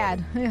so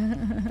bad.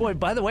 Boy,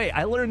 by the way,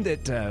 I learned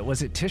that,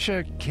 was it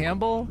Tisha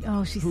Campbell?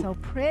 Oh, she's so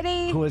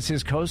pretty. Who was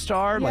his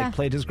co-star, Yeah. like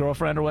played his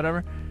girlfriend or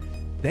whatever?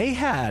 They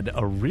had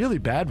a really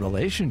bad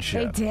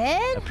relationship. They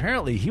did?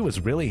 Apparently, he was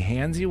really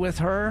handsy with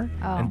her.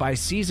 Oh. And by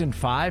season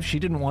 5, she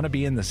didn't want to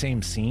be in the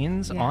same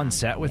scenes Yeah. on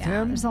set with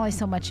Yeah, him. There's only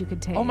so much you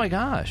could take. Oh, my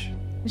gosh.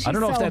 She's I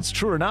don't know if so- that's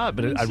true or not,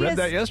 but I She read is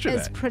that yesterday.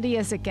 As pretty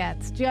as it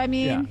gets. Do you know what I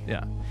Yeah, mean?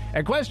 yeah.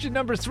 And question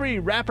number 3,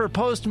 rapper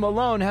Post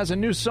Malone has a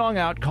new song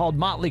out called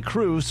Motley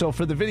Crue. So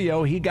for the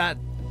video, he got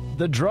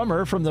the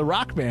drummer from the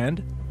rock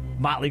band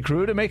Motley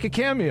Crue to make a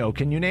cameo.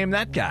 Can you name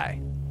that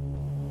guy?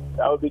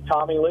 That would be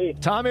Tommy Lee.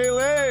 Tommy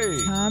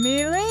Lee.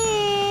 Tommy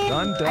Lee.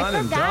 Done, done, I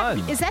and forgot.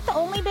 done. Is that the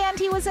only band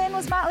he was in?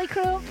 Was Motley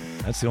Crue?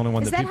 That's the only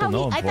one Is that that people how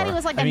know him I for. thought he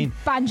was like a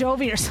Bon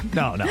Jovi or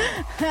something.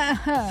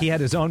 No. He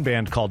had his own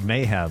band called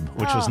Mayhem,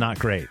 which was not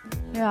great.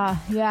 Yeah,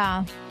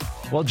 yeah.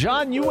 Well,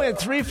 John, you went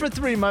 3 for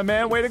 3, my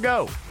man. Way to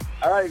go.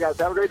 All right, you guys.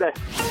 Have a great day.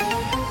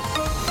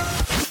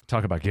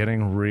 Talk about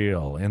getting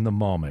real in the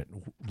moment,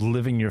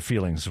 living your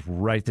feelings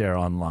right there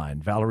online.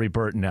 Valerie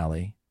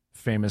Bertinelli,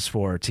 famous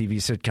for TV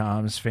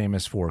sitcoms,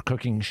 famous for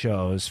cooking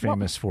shows,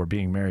 famous for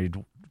being married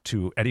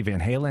to Eddie Van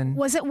Halen.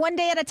 Was it One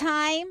Day at a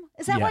Time?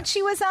 Is that what Yes.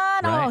 she was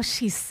on? Right. Oh,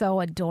 she's so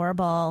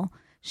adorable.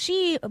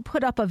 She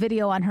put up a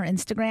video on her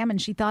Instagram and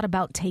she thought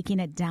about taking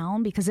it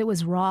down because it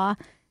was raw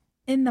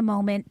in the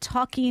moment,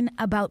 talking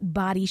about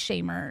body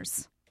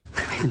shamers.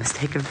 I made the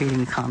mistake of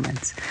reading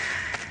comments.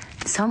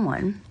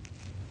 Someone,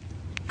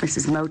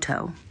 Mrs.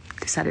 Moto,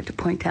 decided to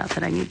point out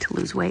that I need to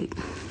lose weight.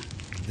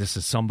 This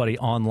is somebody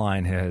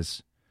online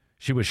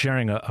she was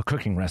sharing a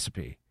cooking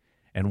recipe.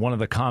 And one of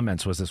the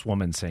comments was this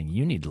woman saying,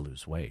 you need to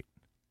lose weight.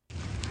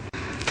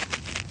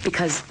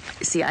 Because,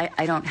 see,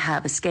 I don't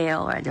have a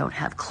scale or I don't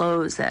have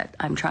clothes that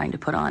I'm trying to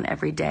put on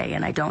every day,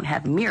 and I don't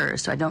have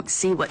mirrors, so I don't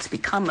see what's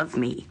become of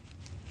me.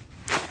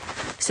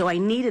 So I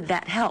needed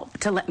that help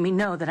to let me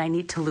know that I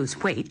need to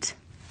lose weight.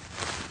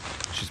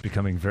 She's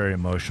becoming very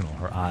emotional,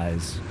 her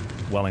eyes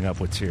welling up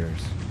with tears.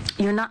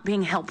 You're not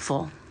being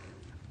helpful.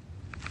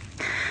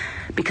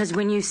 Because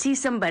when you see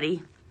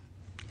somebody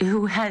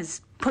who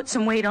has put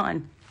some weight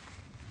on,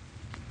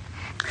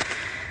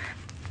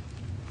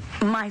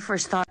 my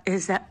first thought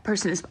is that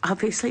person is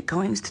obviously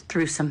going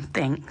through some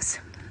things.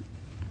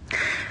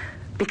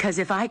 Because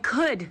if I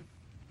could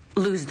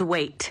lose the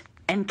weight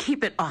and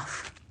keep it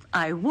off,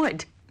 I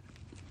would.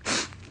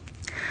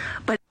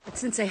 But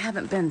since I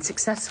haven't been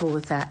successful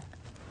with that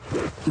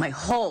my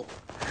whole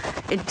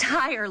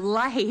entire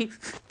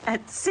life,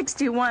 at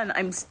 61,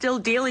 I'm still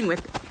dealing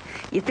with it.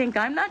 You think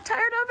I'm not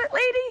tired of it,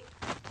 lady?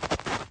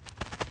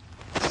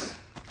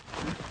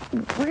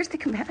 Where's the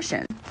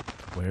compassion?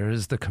 Where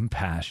is the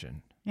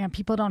compassion? Yeah,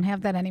 people don't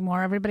have that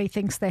anymore. Everybody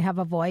thinks they have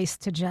a voice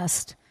to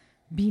just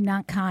be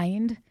not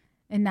kind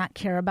and not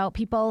care about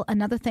people.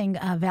 Another thing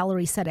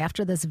Valerie said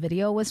after this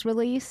video was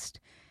released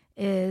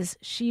is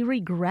she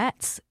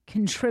regrets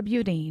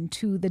contributing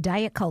to the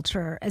diet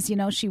culture. As you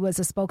know, she was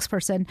a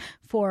spokesperson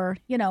for,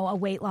 a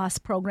weight loss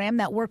program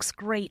that works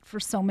great for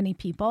so many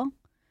people,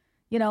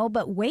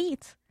 but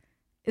weight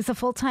is a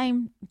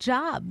full-time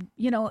job.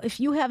 If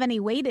you have any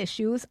weight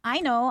issues, I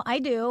know, I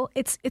do.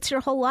 It's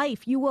your whole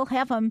life. You will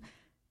have them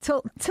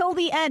till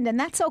the end, and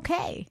that's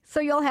okay. So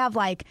you'll have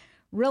like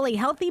really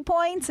healthy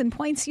points and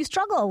points you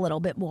struggle a little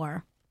bit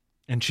more.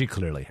 And she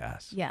clearly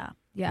has. Yeah.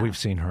 We've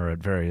seen her at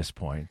various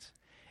points.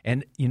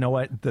 And you know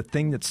what? The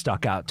thing that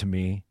stuck out to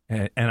me,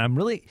 and I'm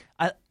really,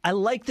 I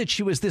like that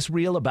she was this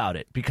real about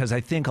it, because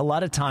I think a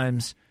lot of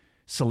times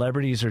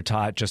celebrities are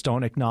taught just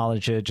don't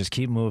acknowledge it, just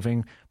keep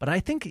moving. But I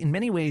think in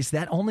many ways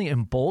that only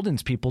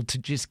emboldens people to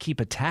just keep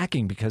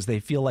attacking because they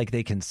feel like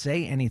they can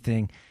say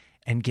anything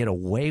and get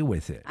away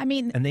with it. I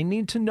mean, and they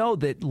need to know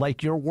that,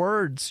 like, your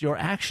words, your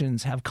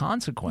actions have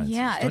consequences.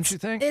 Yeah, don't you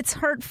think? It's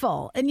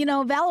hurtful. And,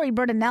 Valerie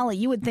Bertinelli,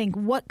 you would think,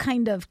 what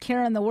kind of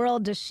care in the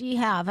world does she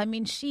have? I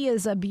mean, she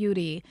is a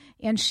beauty.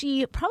 And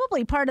she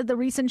probably part of the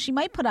reason she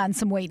might put on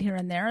some weight here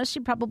and there is she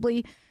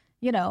probably,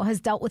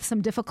 has dealt with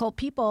some difficult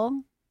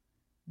people.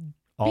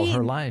 All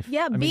her life.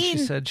 Yeah, I mean, she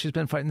said she's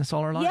been fighting this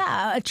all her life.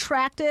 Yeah,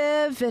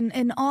 attractive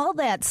and all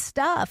that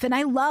stuff. And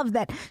I love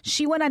that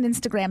she went on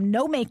Instagram,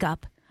 no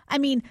makeup. I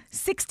mean,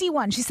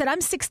 61. She said,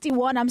 I'm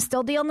 61. I'm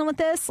still dealing with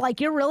this.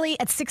 Like, you're really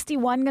at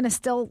 61 going to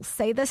still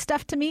say this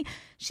stuff to me?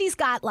 She's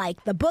got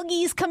like the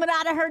boogies coming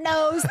out of her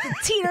nose, the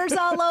tears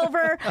all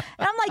over. And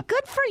I'm like,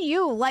 good for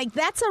you. Like,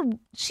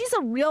 she's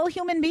a real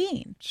human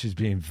being. She's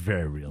being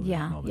very real. Yeah,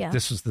 in that moment. yeah.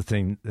 This was the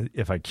thing,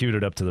 if I queued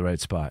it up to the right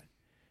spot,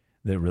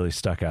 that really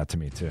stuck out to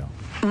me too.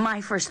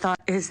 My first thought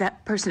is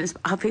that person is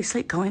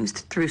obviously going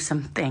through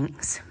some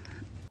things.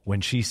 When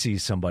she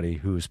sees somebody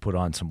who's put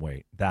on some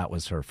weight, that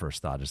was her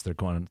first thought, is they're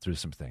going through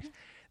some things.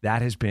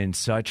 That has been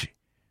such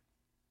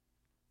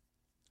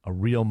a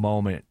real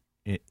moment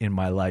in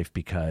my life,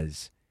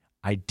 because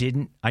I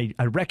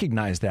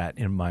recognized that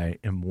in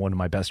one of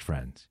my best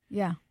friends.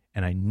 Yeah.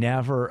 And I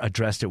never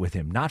addressed it with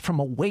him, not from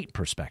a weight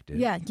perspective.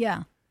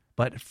 Yeah.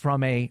 But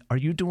from a, are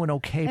you doing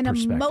okay An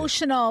perspective?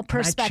 emotional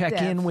perspective. Can I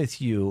check in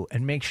with you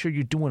and make sure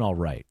you're doing all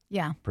right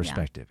Yeah.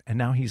 perspective. And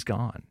now he's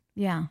gone.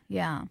 Yeah.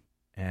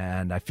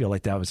 And I feel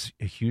like that was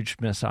a huge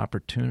missed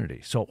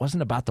opportunity. So it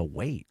wasn't about the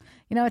weight.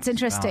 You know, it's About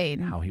interesting.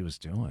 how he was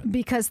doing.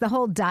 Because the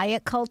whole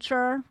diet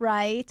culture,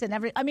 right? And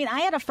I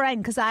had a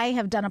friend, because I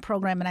have done a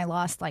program and I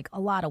lost like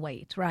a lot of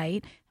weight,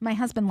 right? My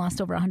husband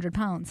lost over 100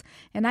 pounds.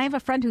 And I have a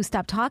friend who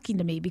stopped talking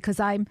to me because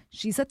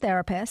she's a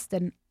therapist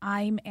and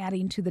I'm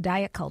adding to the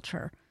diet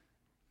culture.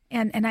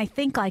 And I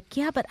think like,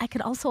 yeah, but I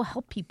could also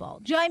help people.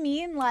 Do you know what I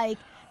mean? Like,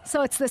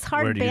 so it's this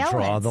hard Where do you balance.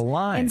 draw the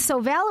line? And so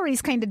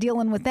Valerie's kind of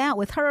dealing with that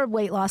with her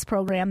weight loss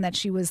program that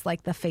she was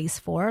like the face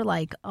for.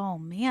 Like, oh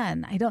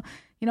man,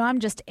 I'm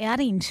just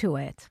adding to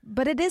it.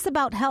 But it is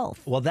about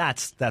health. Well,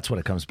 that's what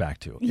it comes back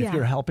to. Yeah. If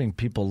you're helping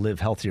people live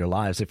healthier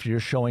lives, if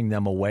you're showing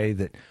them a way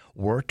that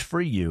worked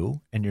for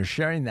you and you're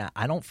sharing that,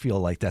 I don't feel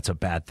like that's a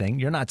bad thing.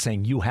 You're not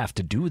saying you have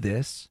to do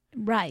this.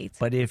 Right.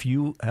 But if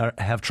you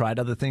have tried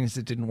other things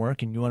that didn't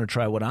work and you want to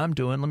try what I'm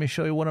doing, let me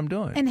show you what I'm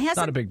doing. And it's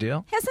not a big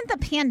deal. Hasn't the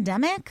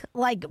pandemic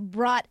like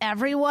brought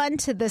everyone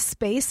to this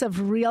space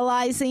of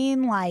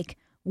realizing like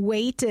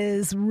weight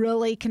is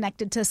really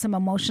connected to some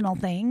emotional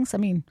things? I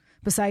mean,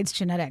 besides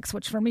genetics,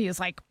 which for me is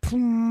like,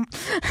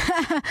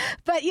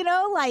 but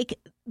like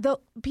the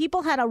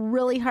people had a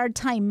really hard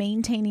time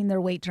maintaining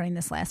their weight during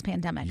this last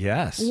pandemic.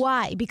 Yes.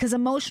 Why? Because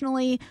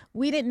emotionally,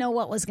 we didn't know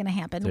what was going to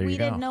happen. There you We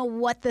didn't know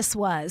what this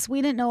was.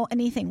 We didn't know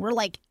anything. We're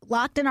like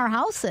locked in our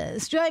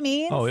houses. Do you know what I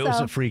mean? Oh, it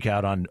was a freak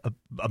out on a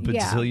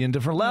bazillion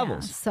different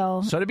levels.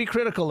 Yeah, so to be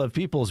critical of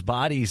people's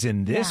bodies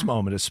in this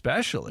moment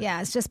especially.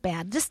 Yeah, it's just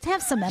bad. Just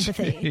have some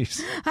empathy.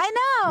 Jeez. I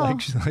know.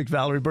 Like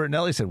Valerie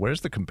Bertinelli said,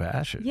 where's the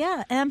compassion?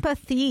 Yeah,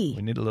 empathy.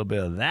 We need a little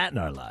bit of that in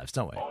our lives,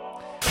 don't we?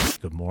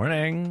 Good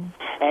morning.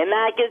 And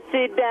I can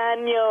see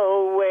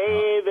Daniel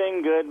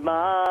waving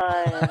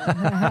goodbye.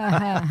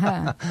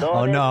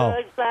 Oh, no. It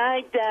looks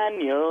like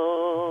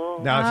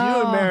Daniel. Now, if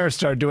you and Mare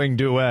start doing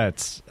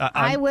duets.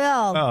 I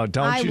will. Oh,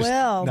 don't I you?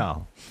 will.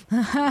 No.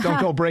 Don't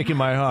go breaking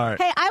my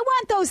heart. Hey, I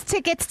want those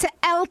tickets to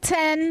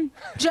Elton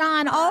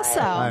John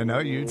also. I know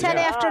you do. 10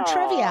 after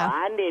trivia.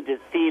 I need to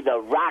see the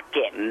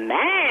Rocket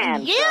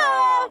Man.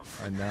 Yeah.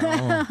 I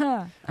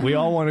know. We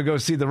all want to go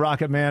see the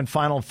Rocket Man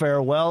Final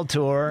Farewell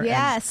Tour.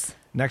 Yes. And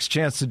next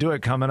chance to do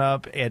it coming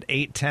up at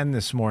 8:10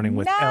 this morning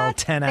with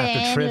L10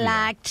 after trivia.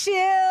 Like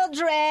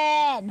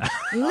children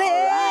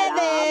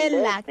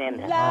living like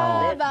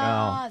love.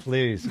 No,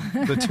 please.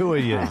 The two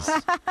of yous.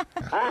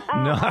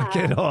 Knock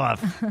it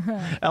off.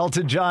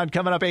 Elton John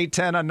coming up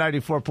 8:10 on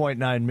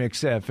 94.9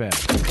 Mix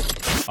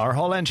FM. Our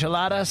whole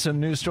enchilada, some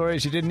news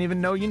stories you didn't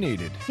even know you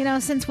needed.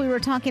 Since we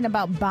were talking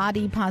about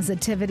body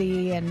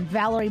positivity and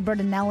Valerie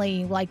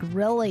Bertinelli, like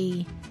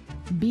really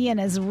being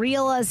as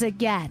real as it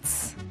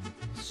gets.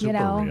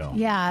 Super real.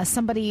 Yeah,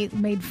 somebody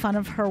made fun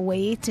of her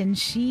weight and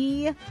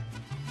she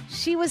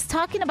was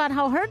talking about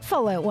how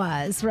hurtful it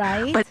was,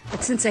 right? But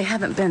since I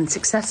haven't been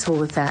successful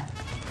with that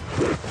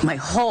my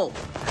whole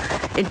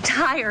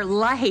entire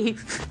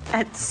life,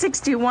 at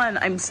 61,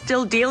 I'm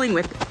still dealing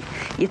with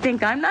it. You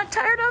think I'm not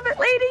tired of it,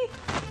 lady?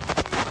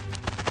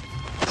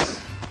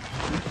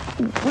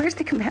 Where's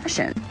the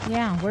compassion?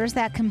 Yeah, where's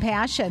that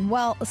compassion?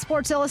 Well,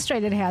 Sports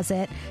Illustrated has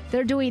it.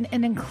 They're doing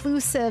an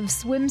inclusive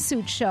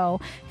swimsuit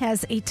show,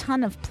 has a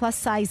ton of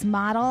plus-size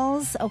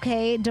models,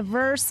 okay,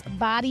 diverse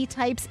body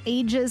types,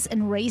 ages,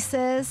 and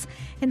races.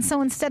 And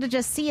so instead of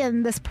just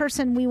seeing this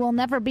person we will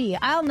never be,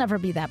 I'll never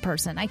be that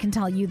person, I can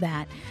tell you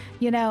that.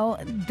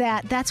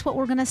 That's what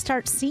we're going to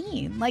start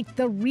seeing, like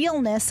the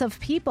realness of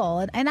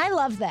people. And I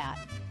love that.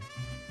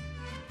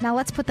 Now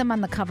let's put them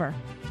on the cover.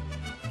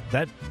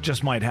 That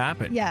just might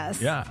happen.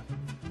 Yes. Yeah.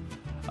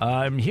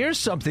 Here's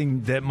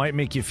something that might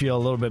make you feel a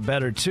little bit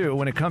better, too.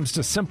 When it comes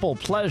to simple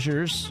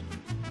pleasures,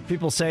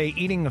 people say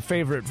eating a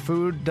favorite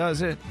food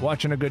does it,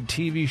 watching a good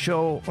TV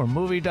show or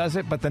movie does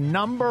it, but the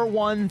number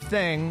one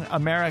thing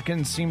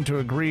Americans seem to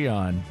agree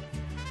on,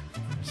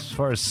 as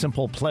far as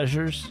simple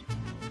pleasures,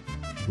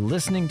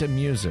 listening to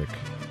music.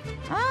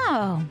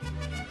 Oh.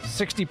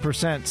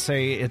 60%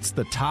 say it's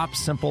the top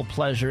simple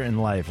pleasure in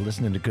life,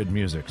 listening to good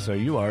music. So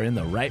you are in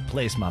the right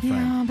place, my friend.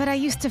 Yeah, but I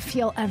used to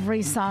feel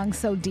every song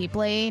so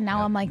deeply.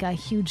 Now I'm like a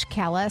huge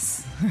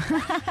callus.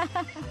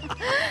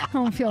 I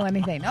don't feel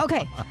anything.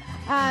 Okay.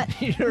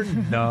 You're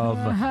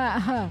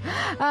numb.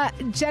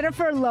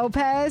 Jennifer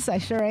Lopez, I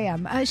sure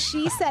am.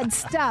 She said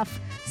stuff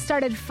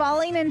started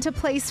falling into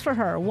place for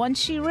her once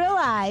she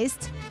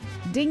realized,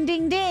 ding,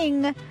 ding,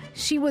 ding,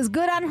 she was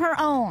good on her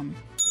own.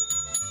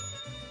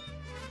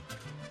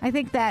 I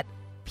think that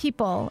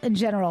people in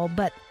general,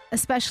 but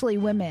especially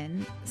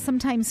women,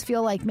 sometimes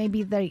feel like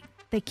maybe they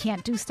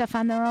can't do stuff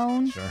on their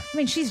own. Sure. I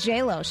mean, she's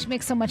J-Lo. She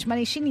makes so much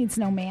money. She needs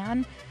no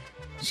man.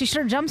 She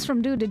sure jumps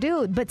from dude to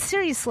dude. But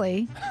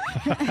seriously.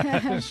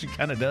 She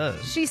kind of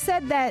does. She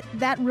said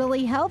that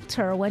really helped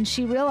her when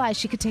she realized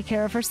she could take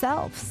care of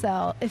herself.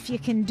 So if you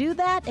can do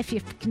that, if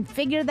you can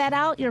figure that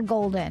out, you're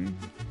golden.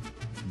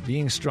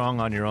 being strong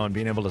on your own,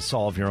 being able to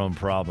solve your own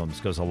problems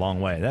goes a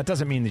long way. That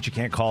doesn't mean that you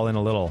can't call in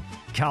a little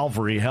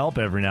Calvary help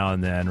every now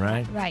and then,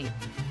 right? Right.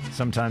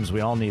 Sometimes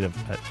we all need a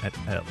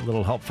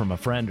little help from a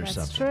friend or That's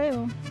something.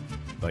 true.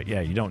 But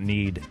yeah, you don't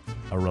need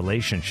a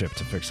relationship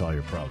to fix all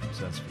your problems.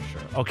 That's for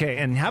sure. Okay,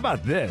 and how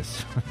about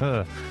this?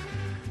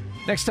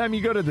 Next time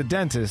you go to the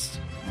dentist,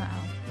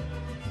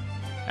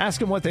 ask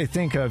them what they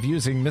think of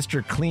using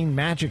Mr. Clean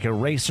Magic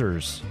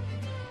erasers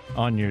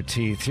on your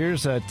teeth.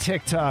 Here's a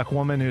TikTok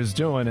woman who's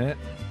doing it.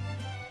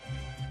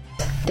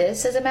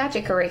 This is a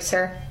magic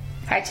eraser.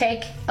 I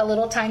take a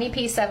little tiny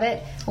piece of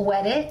it,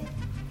 wet it.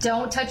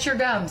 Don't touch your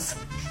gums.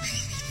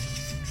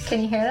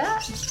 Can you hear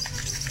that?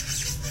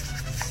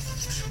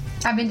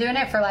 I've been doing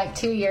it for like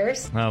 2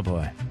 years. Oh,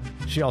 boy.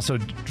 She also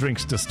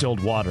drinks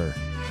distilled water.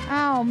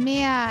 Oh,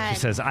 man. She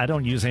says, I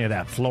don't use any of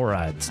that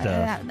fluoride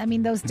stuff. I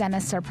mean, those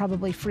dentists are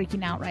probably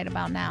freaking out right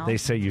about now. They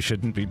say you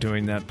shouldn't be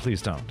doing that.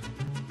 Please don't.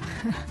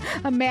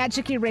 A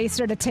magic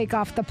eraser to take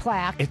off the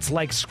plaque. It's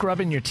like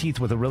scrubbing your teeth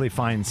with a really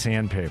fine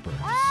sandpaper.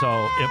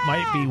 So it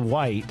might be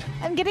white,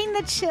 I'm getting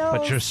the chills.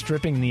 but you're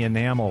stripping the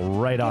enamel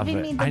right off of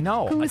Giving it. me the I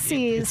know.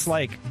 goosies. It's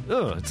like,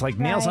 it's like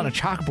nails on a Right.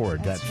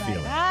 chalkboard, That's that right.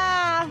 feeling.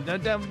 Ah!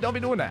 Don't be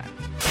doing that.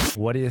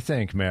 What do you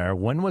think, Mare?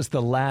 When was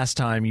the last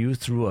time you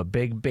threw a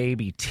big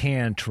baby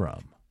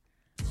tantrum?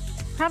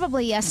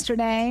 Probably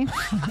yesterday.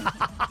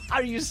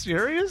 Are you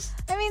serious?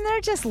 I mean, they're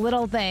just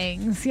little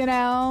things, you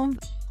know?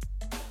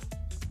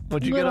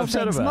 What'd you get Little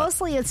upset things. about?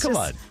 Mostly it's Come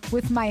just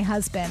with my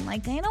husband.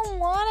 Like, I don't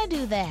want to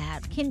do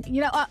that.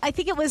 I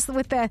think it was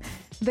with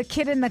the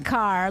kid in the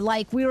car.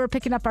 Like, we were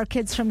picking up our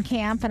kids from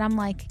camp, and I'm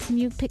like, can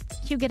you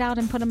get out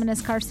and put him in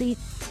his car seat?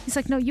 He's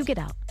like, no, you get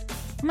out.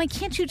 I'm like,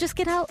 can't you just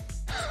get out?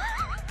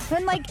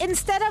 And, like,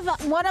 instead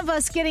of one of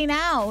us getting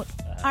out,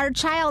 our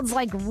child's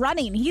like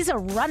running. He's a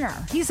runner.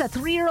 He's a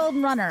 3-year-old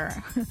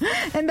runner.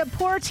 And the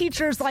poor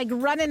teacher's like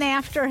running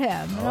after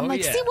him. And I'm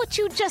like, yeah. see what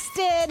you just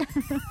did?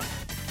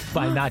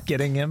 By not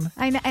getting him?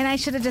 And I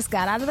should have just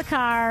got out of the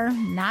car,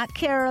 not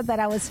care that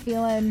I was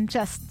feeling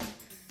just,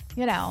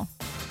 Yeah,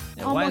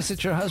 why is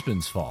it your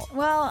husband's fault?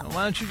 Well,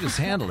 why don't you just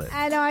handle it?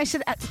 I know I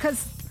should,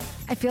 because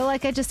I feel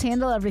like I just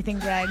handle everything,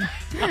 Greg.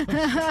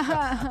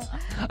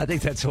 I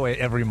think that's the way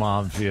every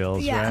mom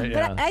feels, Yeah, right?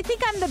 but I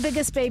think I'm the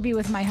biggest baby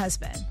with my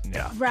husband.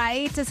 Yeah.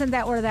 Right? Isn't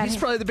that where that He's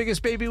probably the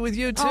biggest baby with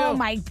you, too. Oh,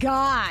 my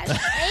gosh.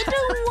 I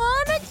don't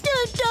want to do.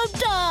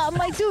 I'm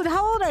like, dude,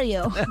 how old are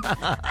you?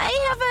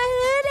 I have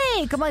a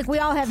headache. I'm like, we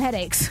all have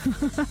headaches.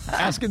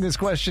 Asking this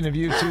question of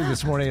you, too,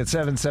 this morning at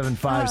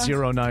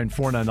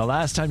 775-0949. The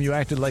last time you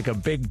acted like a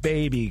big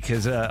baby,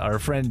 because our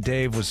friend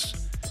Dave was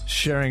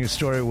sharing a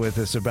story with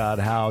us about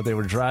how they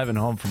were driving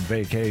home from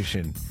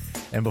vacation.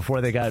 And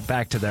before they got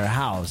back to their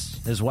house,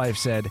 his wife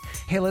said,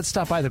 hey, let's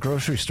stop by the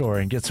grocery store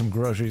and get some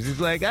groceries. He's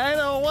like, I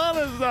don't want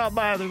to stop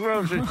by the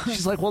grocery.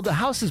 She's like, well,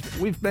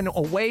 we've been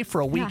away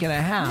for a week and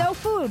a half. No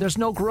food. There's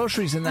no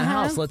groceries in the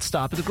house. Let's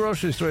stop at the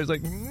grocery store. He's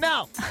like,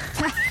 no.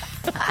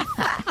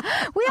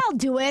 We all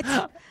do it.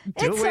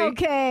 It's we?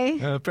 okay.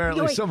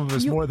 Apparently some of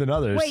us more than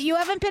others. Wait, you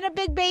haven't been a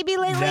big baby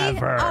lately?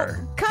 Never. Oh,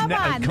 come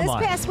on. Come This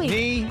on. past week.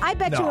 Me? I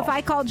bet you No. if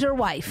I called your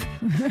wife,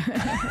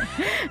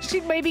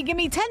 she'd maybe give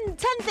me 10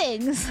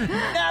 things.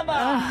 Never.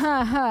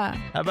 How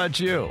about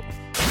you?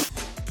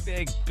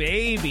 Big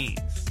babies.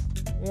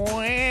 Wah.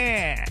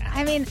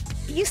 I mean,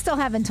 you still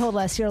haven't told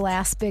us your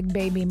last big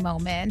baby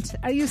moment.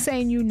 Are you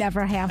saying you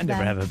never have I never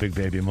them? have a big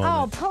baby Oh,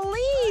 moment.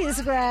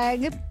 please,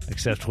 Greg.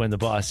 Except when the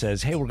boss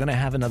says, hey, we're going to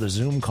have another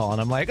Zoom call. And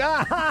I'm like,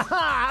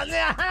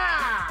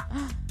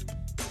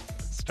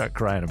 start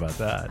crying about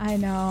that. I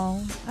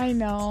know.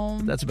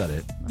 That's about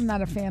it. I'm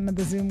not a fan of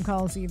the Zoom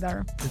calls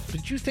either.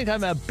 But you think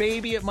I'm a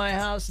baby at my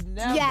house?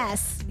 Never.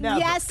 Yes. Never.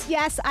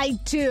 Yes, I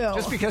do.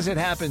 Just because it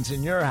happens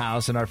in your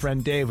house, and our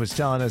friend Dave was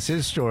telling us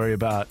his story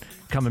about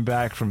coming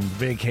back from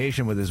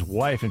vacation with his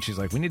wife, and she's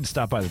like, we need to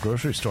stop by the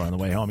grocery store on the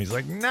way home. He's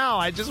like, no,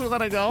 I just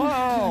want to go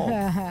home.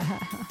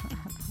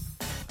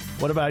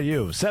 What about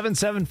you?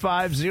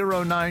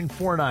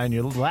 775-0949.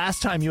 Your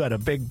last time you had a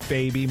big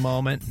baby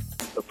moment?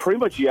 Pretty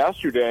much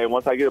yesterday,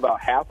 once I get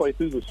about halfway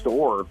through the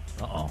store,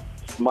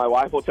 my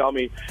wife will tell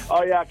me,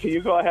 oh, yeah, can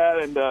you go ahead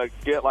and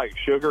get, like,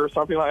 sugar or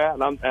something like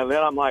that? And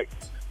then I'm like,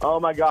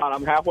 oh, my God,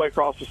 I'm halfway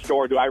across the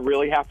store. Do I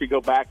really have to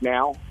go back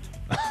now?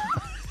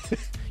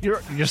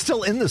 You're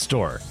still in the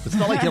store. It's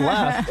not like you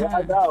left. Yeah,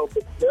 I know,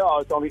 but still,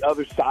 it's on the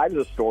other side of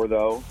the store,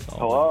 though.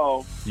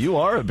 Hello? You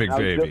are a big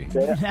baby.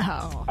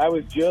 No. I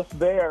was just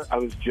there.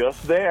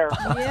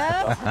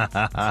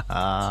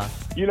 Yeah.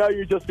 You know,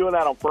 you're just doing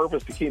that on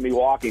purpose to keep me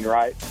walking,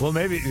 right? Well,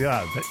 maybe,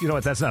 yeah. You know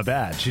what? That's not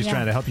bad. She's Yeah.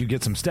 trying to help you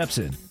get some steps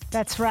in.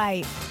 That's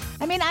right.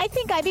 I mean, I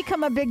think I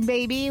become a big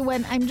baby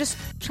when I'm just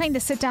trying to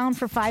sit down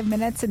for 5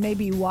 minutes and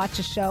maybe watch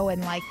a show,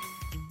 and like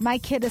my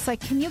kid is like,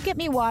 can you get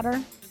me water?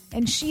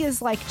 And she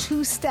is like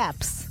 2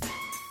 steps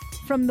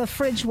from the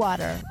fridge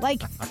water.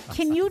 Like,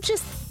 can you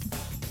just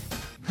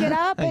get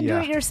up and do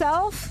Yeah. it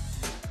yourself?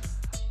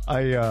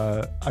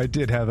 I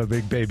did have a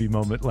big baby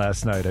moment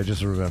last night. I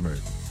just remembered.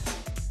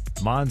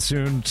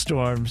 Monsoon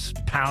storms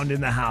pound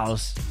in the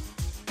house,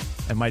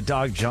 and my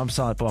dog jumps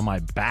up on my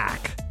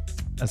back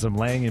as I'm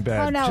laying in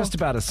bed, just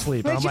about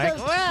asleep. Where'd I'm you like,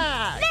 go?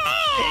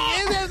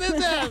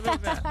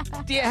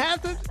 do you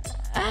have to?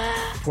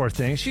 Poor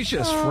thing. She's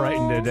just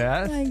frightened to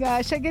death. Oh, my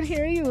gosh. I could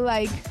hear you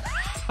like,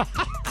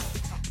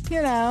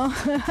 you know.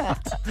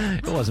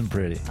 It wasn't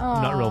pretty.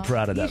 I'm not real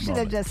proud of that You should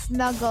have moment. just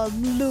snuggled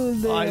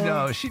Lulu. I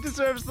know. She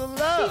deserves the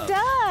love. She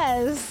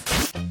does.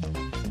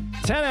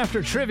 10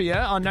 after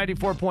trivia on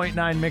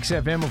 94.9 Mix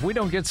FM. If we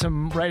don't get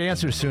some right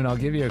answers soon, I'll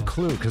give you a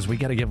clue because we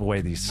got to give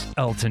away these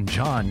Elton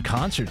John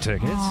concert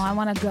tickets. Oh, I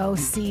want to go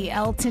see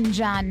Elton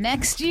John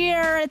next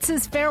year. It's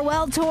his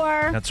farewell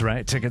tour. That's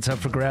right. Tickets up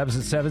for grabs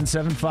at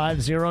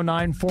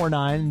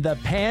 775-0949. The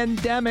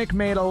pandemic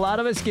made a lot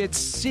of us get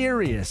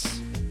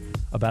serious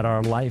about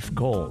our life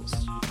goals.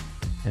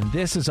 And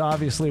this is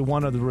obviously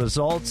one of the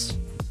results.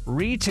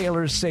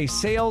 Retailers say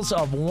sales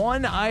of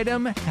one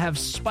item have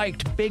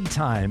spiked big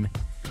time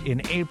in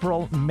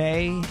April,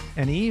 May,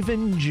 and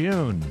even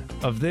June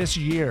of this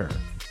year.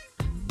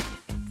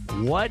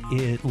 What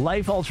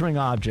life-altering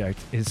object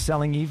is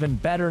selling even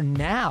better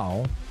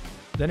now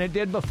than it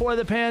did before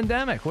the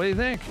pandemic? What do you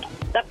think?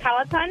 The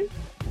Peloton?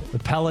 The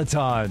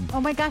Peloton.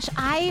 Oh my gosh,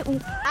 I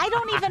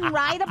don't even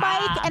ride a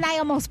bike, and I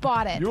almost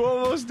bought it. You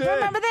almost did.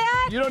 Remember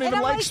that? You don't even And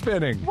I'm like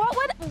spinning.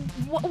 What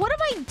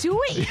am I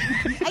doing?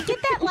 I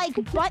get that like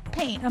butt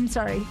pain. I'm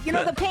sorry. You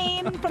know the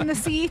pain from the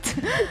seat?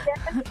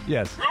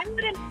 Yes. I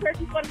wouldn't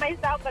purchase one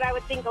myself, but I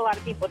would think a lot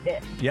of people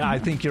did. Yeah, I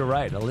think you're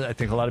right. I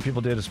think a lot of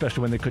people did,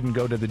 especially when they couldn't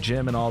go to the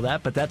gym and all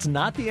that. But that's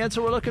not the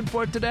answer we're looking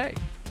for today.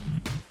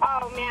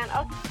 Oh, man.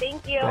 Oh,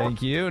 thank you.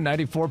 Thank you.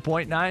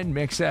 94.9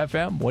 Mix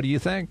FM. What do you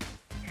think?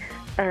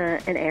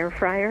 An air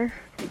fryer.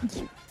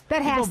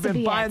 That has People to have be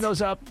been buying it. those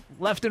up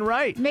left and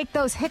right. Make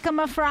those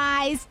jicama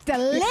fries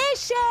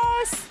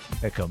delicious.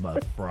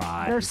 Jicama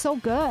fries. They're so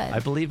good. I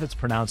believe it's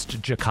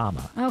pronounced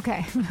jacama.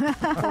 Okay.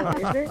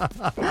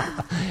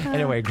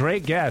 Anyway,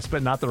 great guess,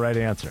 but not the right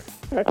answer.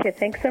 Okay,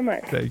 thanks so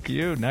much. Thank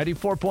you.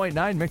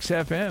 94.9 Mix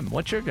FM.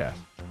 What's your guess?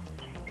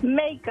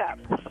 Makeup.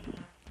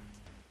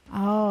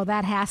 Oh,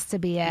 that has to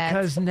be it.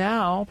 Because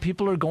now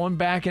people are going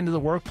back into the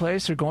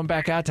workplace. They're going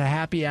back out to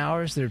happy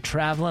hours. They're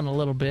traveling a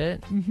little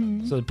bit.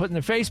 Mm-hmm. So they're putting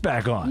their face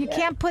back on. You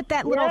can't put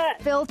that little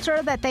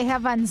filter that they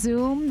have on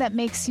Zoom that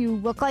makes you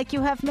look like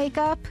you have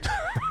makeup. Do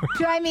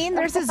you know what I mean?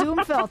 There's a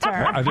Zoom filter.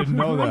 I didn't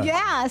know that.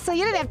 Yeah, so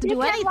you didn't have to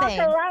do anything. You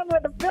can't walk around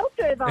with a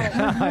filter, though.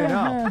 I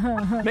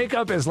know.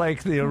 Makeup is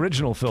like the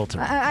original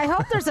filter. I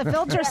hope there's a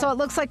filter so it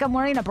looks like I'm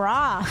wearing a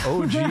bra.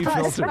 OG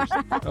filters.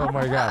 Oh,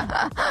 my God.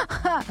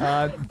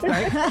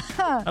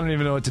 I don't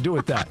even know what to do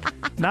with that.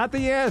 Not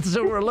the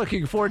answer we're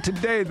looking for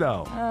today,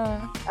 though.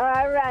 All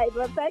right.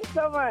 Well, thanks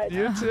so much.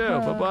 You too.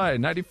 Bye-bye.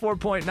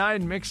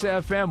 94.9 Mix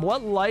FM.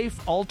 What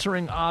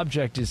life-altering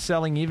object is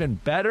selling even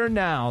better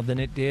now than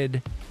it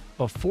did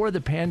before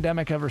the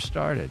pandemic ever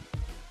started?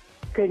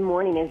 Good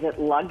morning. Is it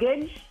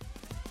luggage?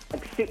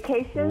 Like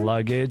suitcases?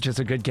 Luggage is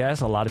a good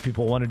guess. A lot of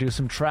people want to do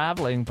some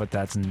traveling, but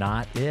that's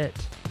not it.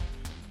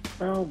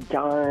 Oh,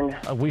 darn.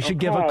 We should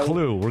give a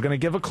clue. We're going to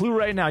give a clue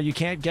right now. You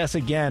can't guess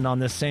again on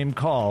this same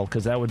call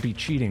because that would be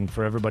cheating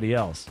for everybody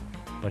else.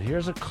 But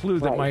here's a clue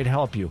that might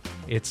help you.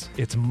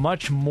 It's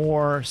much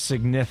more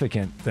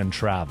significant than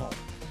travel.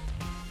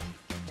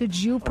 Did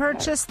you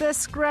purchase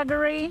this,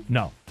 Gregory?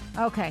 No.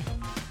 Okay.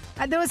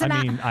 There was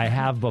I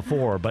have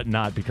before, but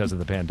not because of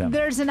the pandemic.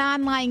 There's an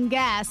online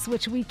guess,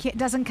 which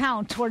doesn't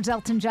count towards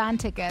Elton John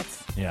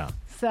tickets. Yeah.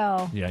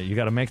 So yeah, you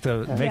got to make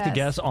the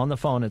guess on the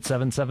phone at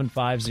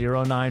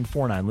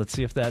 775-0949. Let's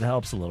see if that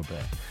helps a little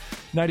bit.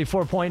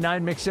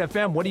 94.9 Mix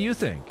FM. What do you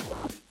think?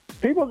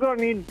 People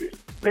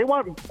they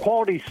want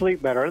quality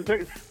sleep better.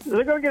 They're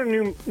going to get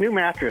a new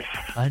mattress.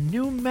 A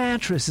new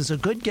mattress is a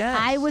good guess.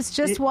 I was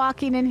just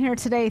walking in here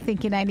today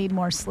thinking I need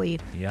more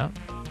sleep. Yeah.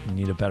 You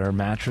need a better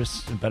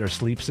mattress, a better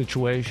sleep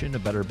situation, a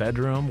better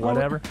bedroom,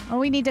 whatever. Or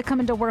we need to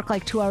come into work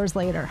like 2 hours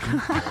later.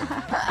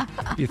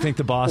 You think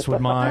the boss would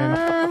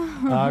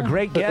mind?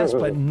 Great guess,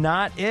 but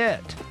not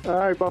it. All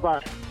right,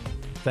 bye-bye.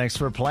 Thanks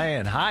for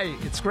playing. Hi,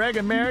 it's Greg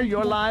and Mary.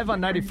 You're live on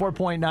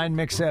 94.9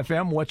 Mix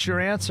FM. What's your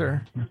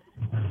answer?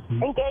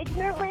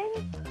 Engagement ring?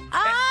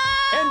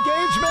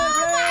 Engagement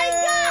ring!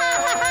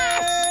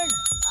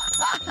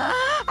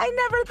 I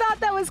never thought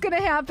that was going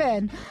to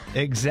happen.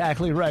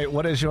 Exactly right.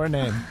 What is your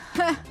name?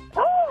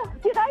 Oh,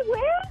 did I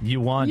win?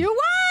 You won. You won!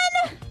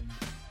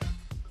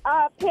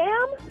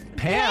 Pam?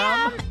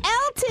 Pam?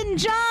 Elton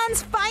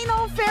John's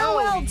final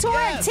farewell tour.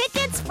 Yes.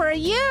 Tickets for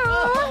you.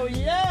 Oh,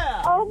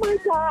 yeah. Oh, my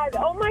God.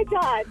 Oh, my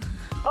God.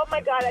 Oh,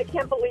 my God. I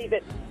can't believe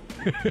it.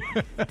 You did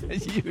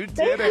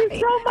Thank it. you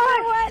so much.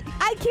 What?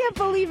 I can't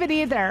believe it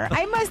either.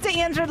 I must have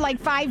answered like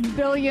 5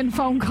 billion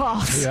phone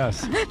calls.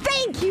 Yes.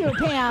 Thank you,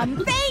 Pam.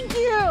 Thank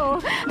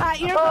you.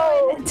 You're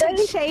going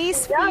to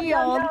Chase Field.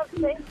 No,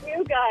 thank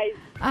you, guys.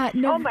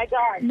 Oh, my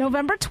God.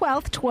 November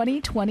 12th,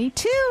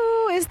 2022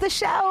 is the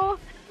show.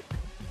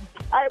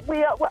 I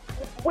we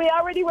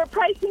already were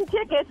pricing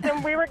tickets,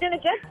 and we were going to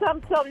get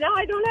some, so now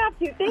I don't have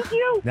to. Thank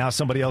you. Now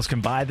somebody else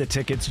can buy the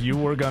tickets you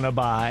were going to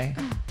buy,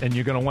 and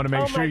you're going to want to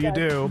make sure you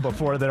do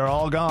before they're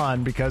all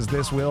gone, because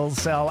this will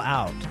sell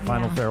out.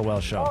 Final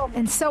farewell show.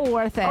 And so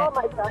worth it. Oh,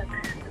 my God.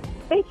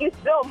 Thank you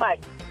so much.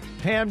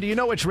 Pam, do you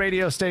know which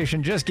radio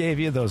station just gave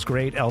you those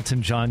great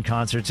Elton John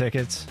concert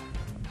tickets?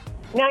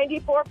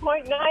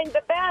 94.9,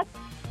 the best.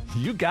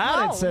 You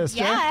got it, sister.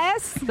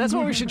 Yes. That's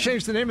what we should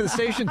change the name of the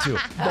station to.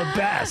 The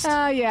best.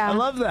 Oh, yeah. I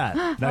love that.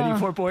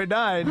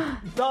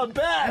 94.9. The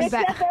best.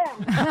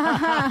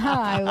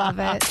 I love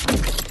it.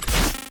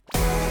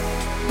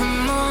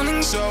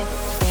 Morning show.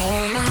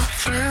 All my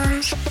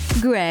friends.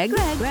 Greg,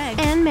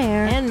 and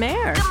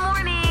Mare. Good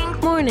morning.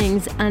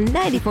 Mornings on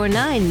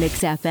 94.9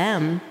 Mix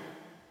FM.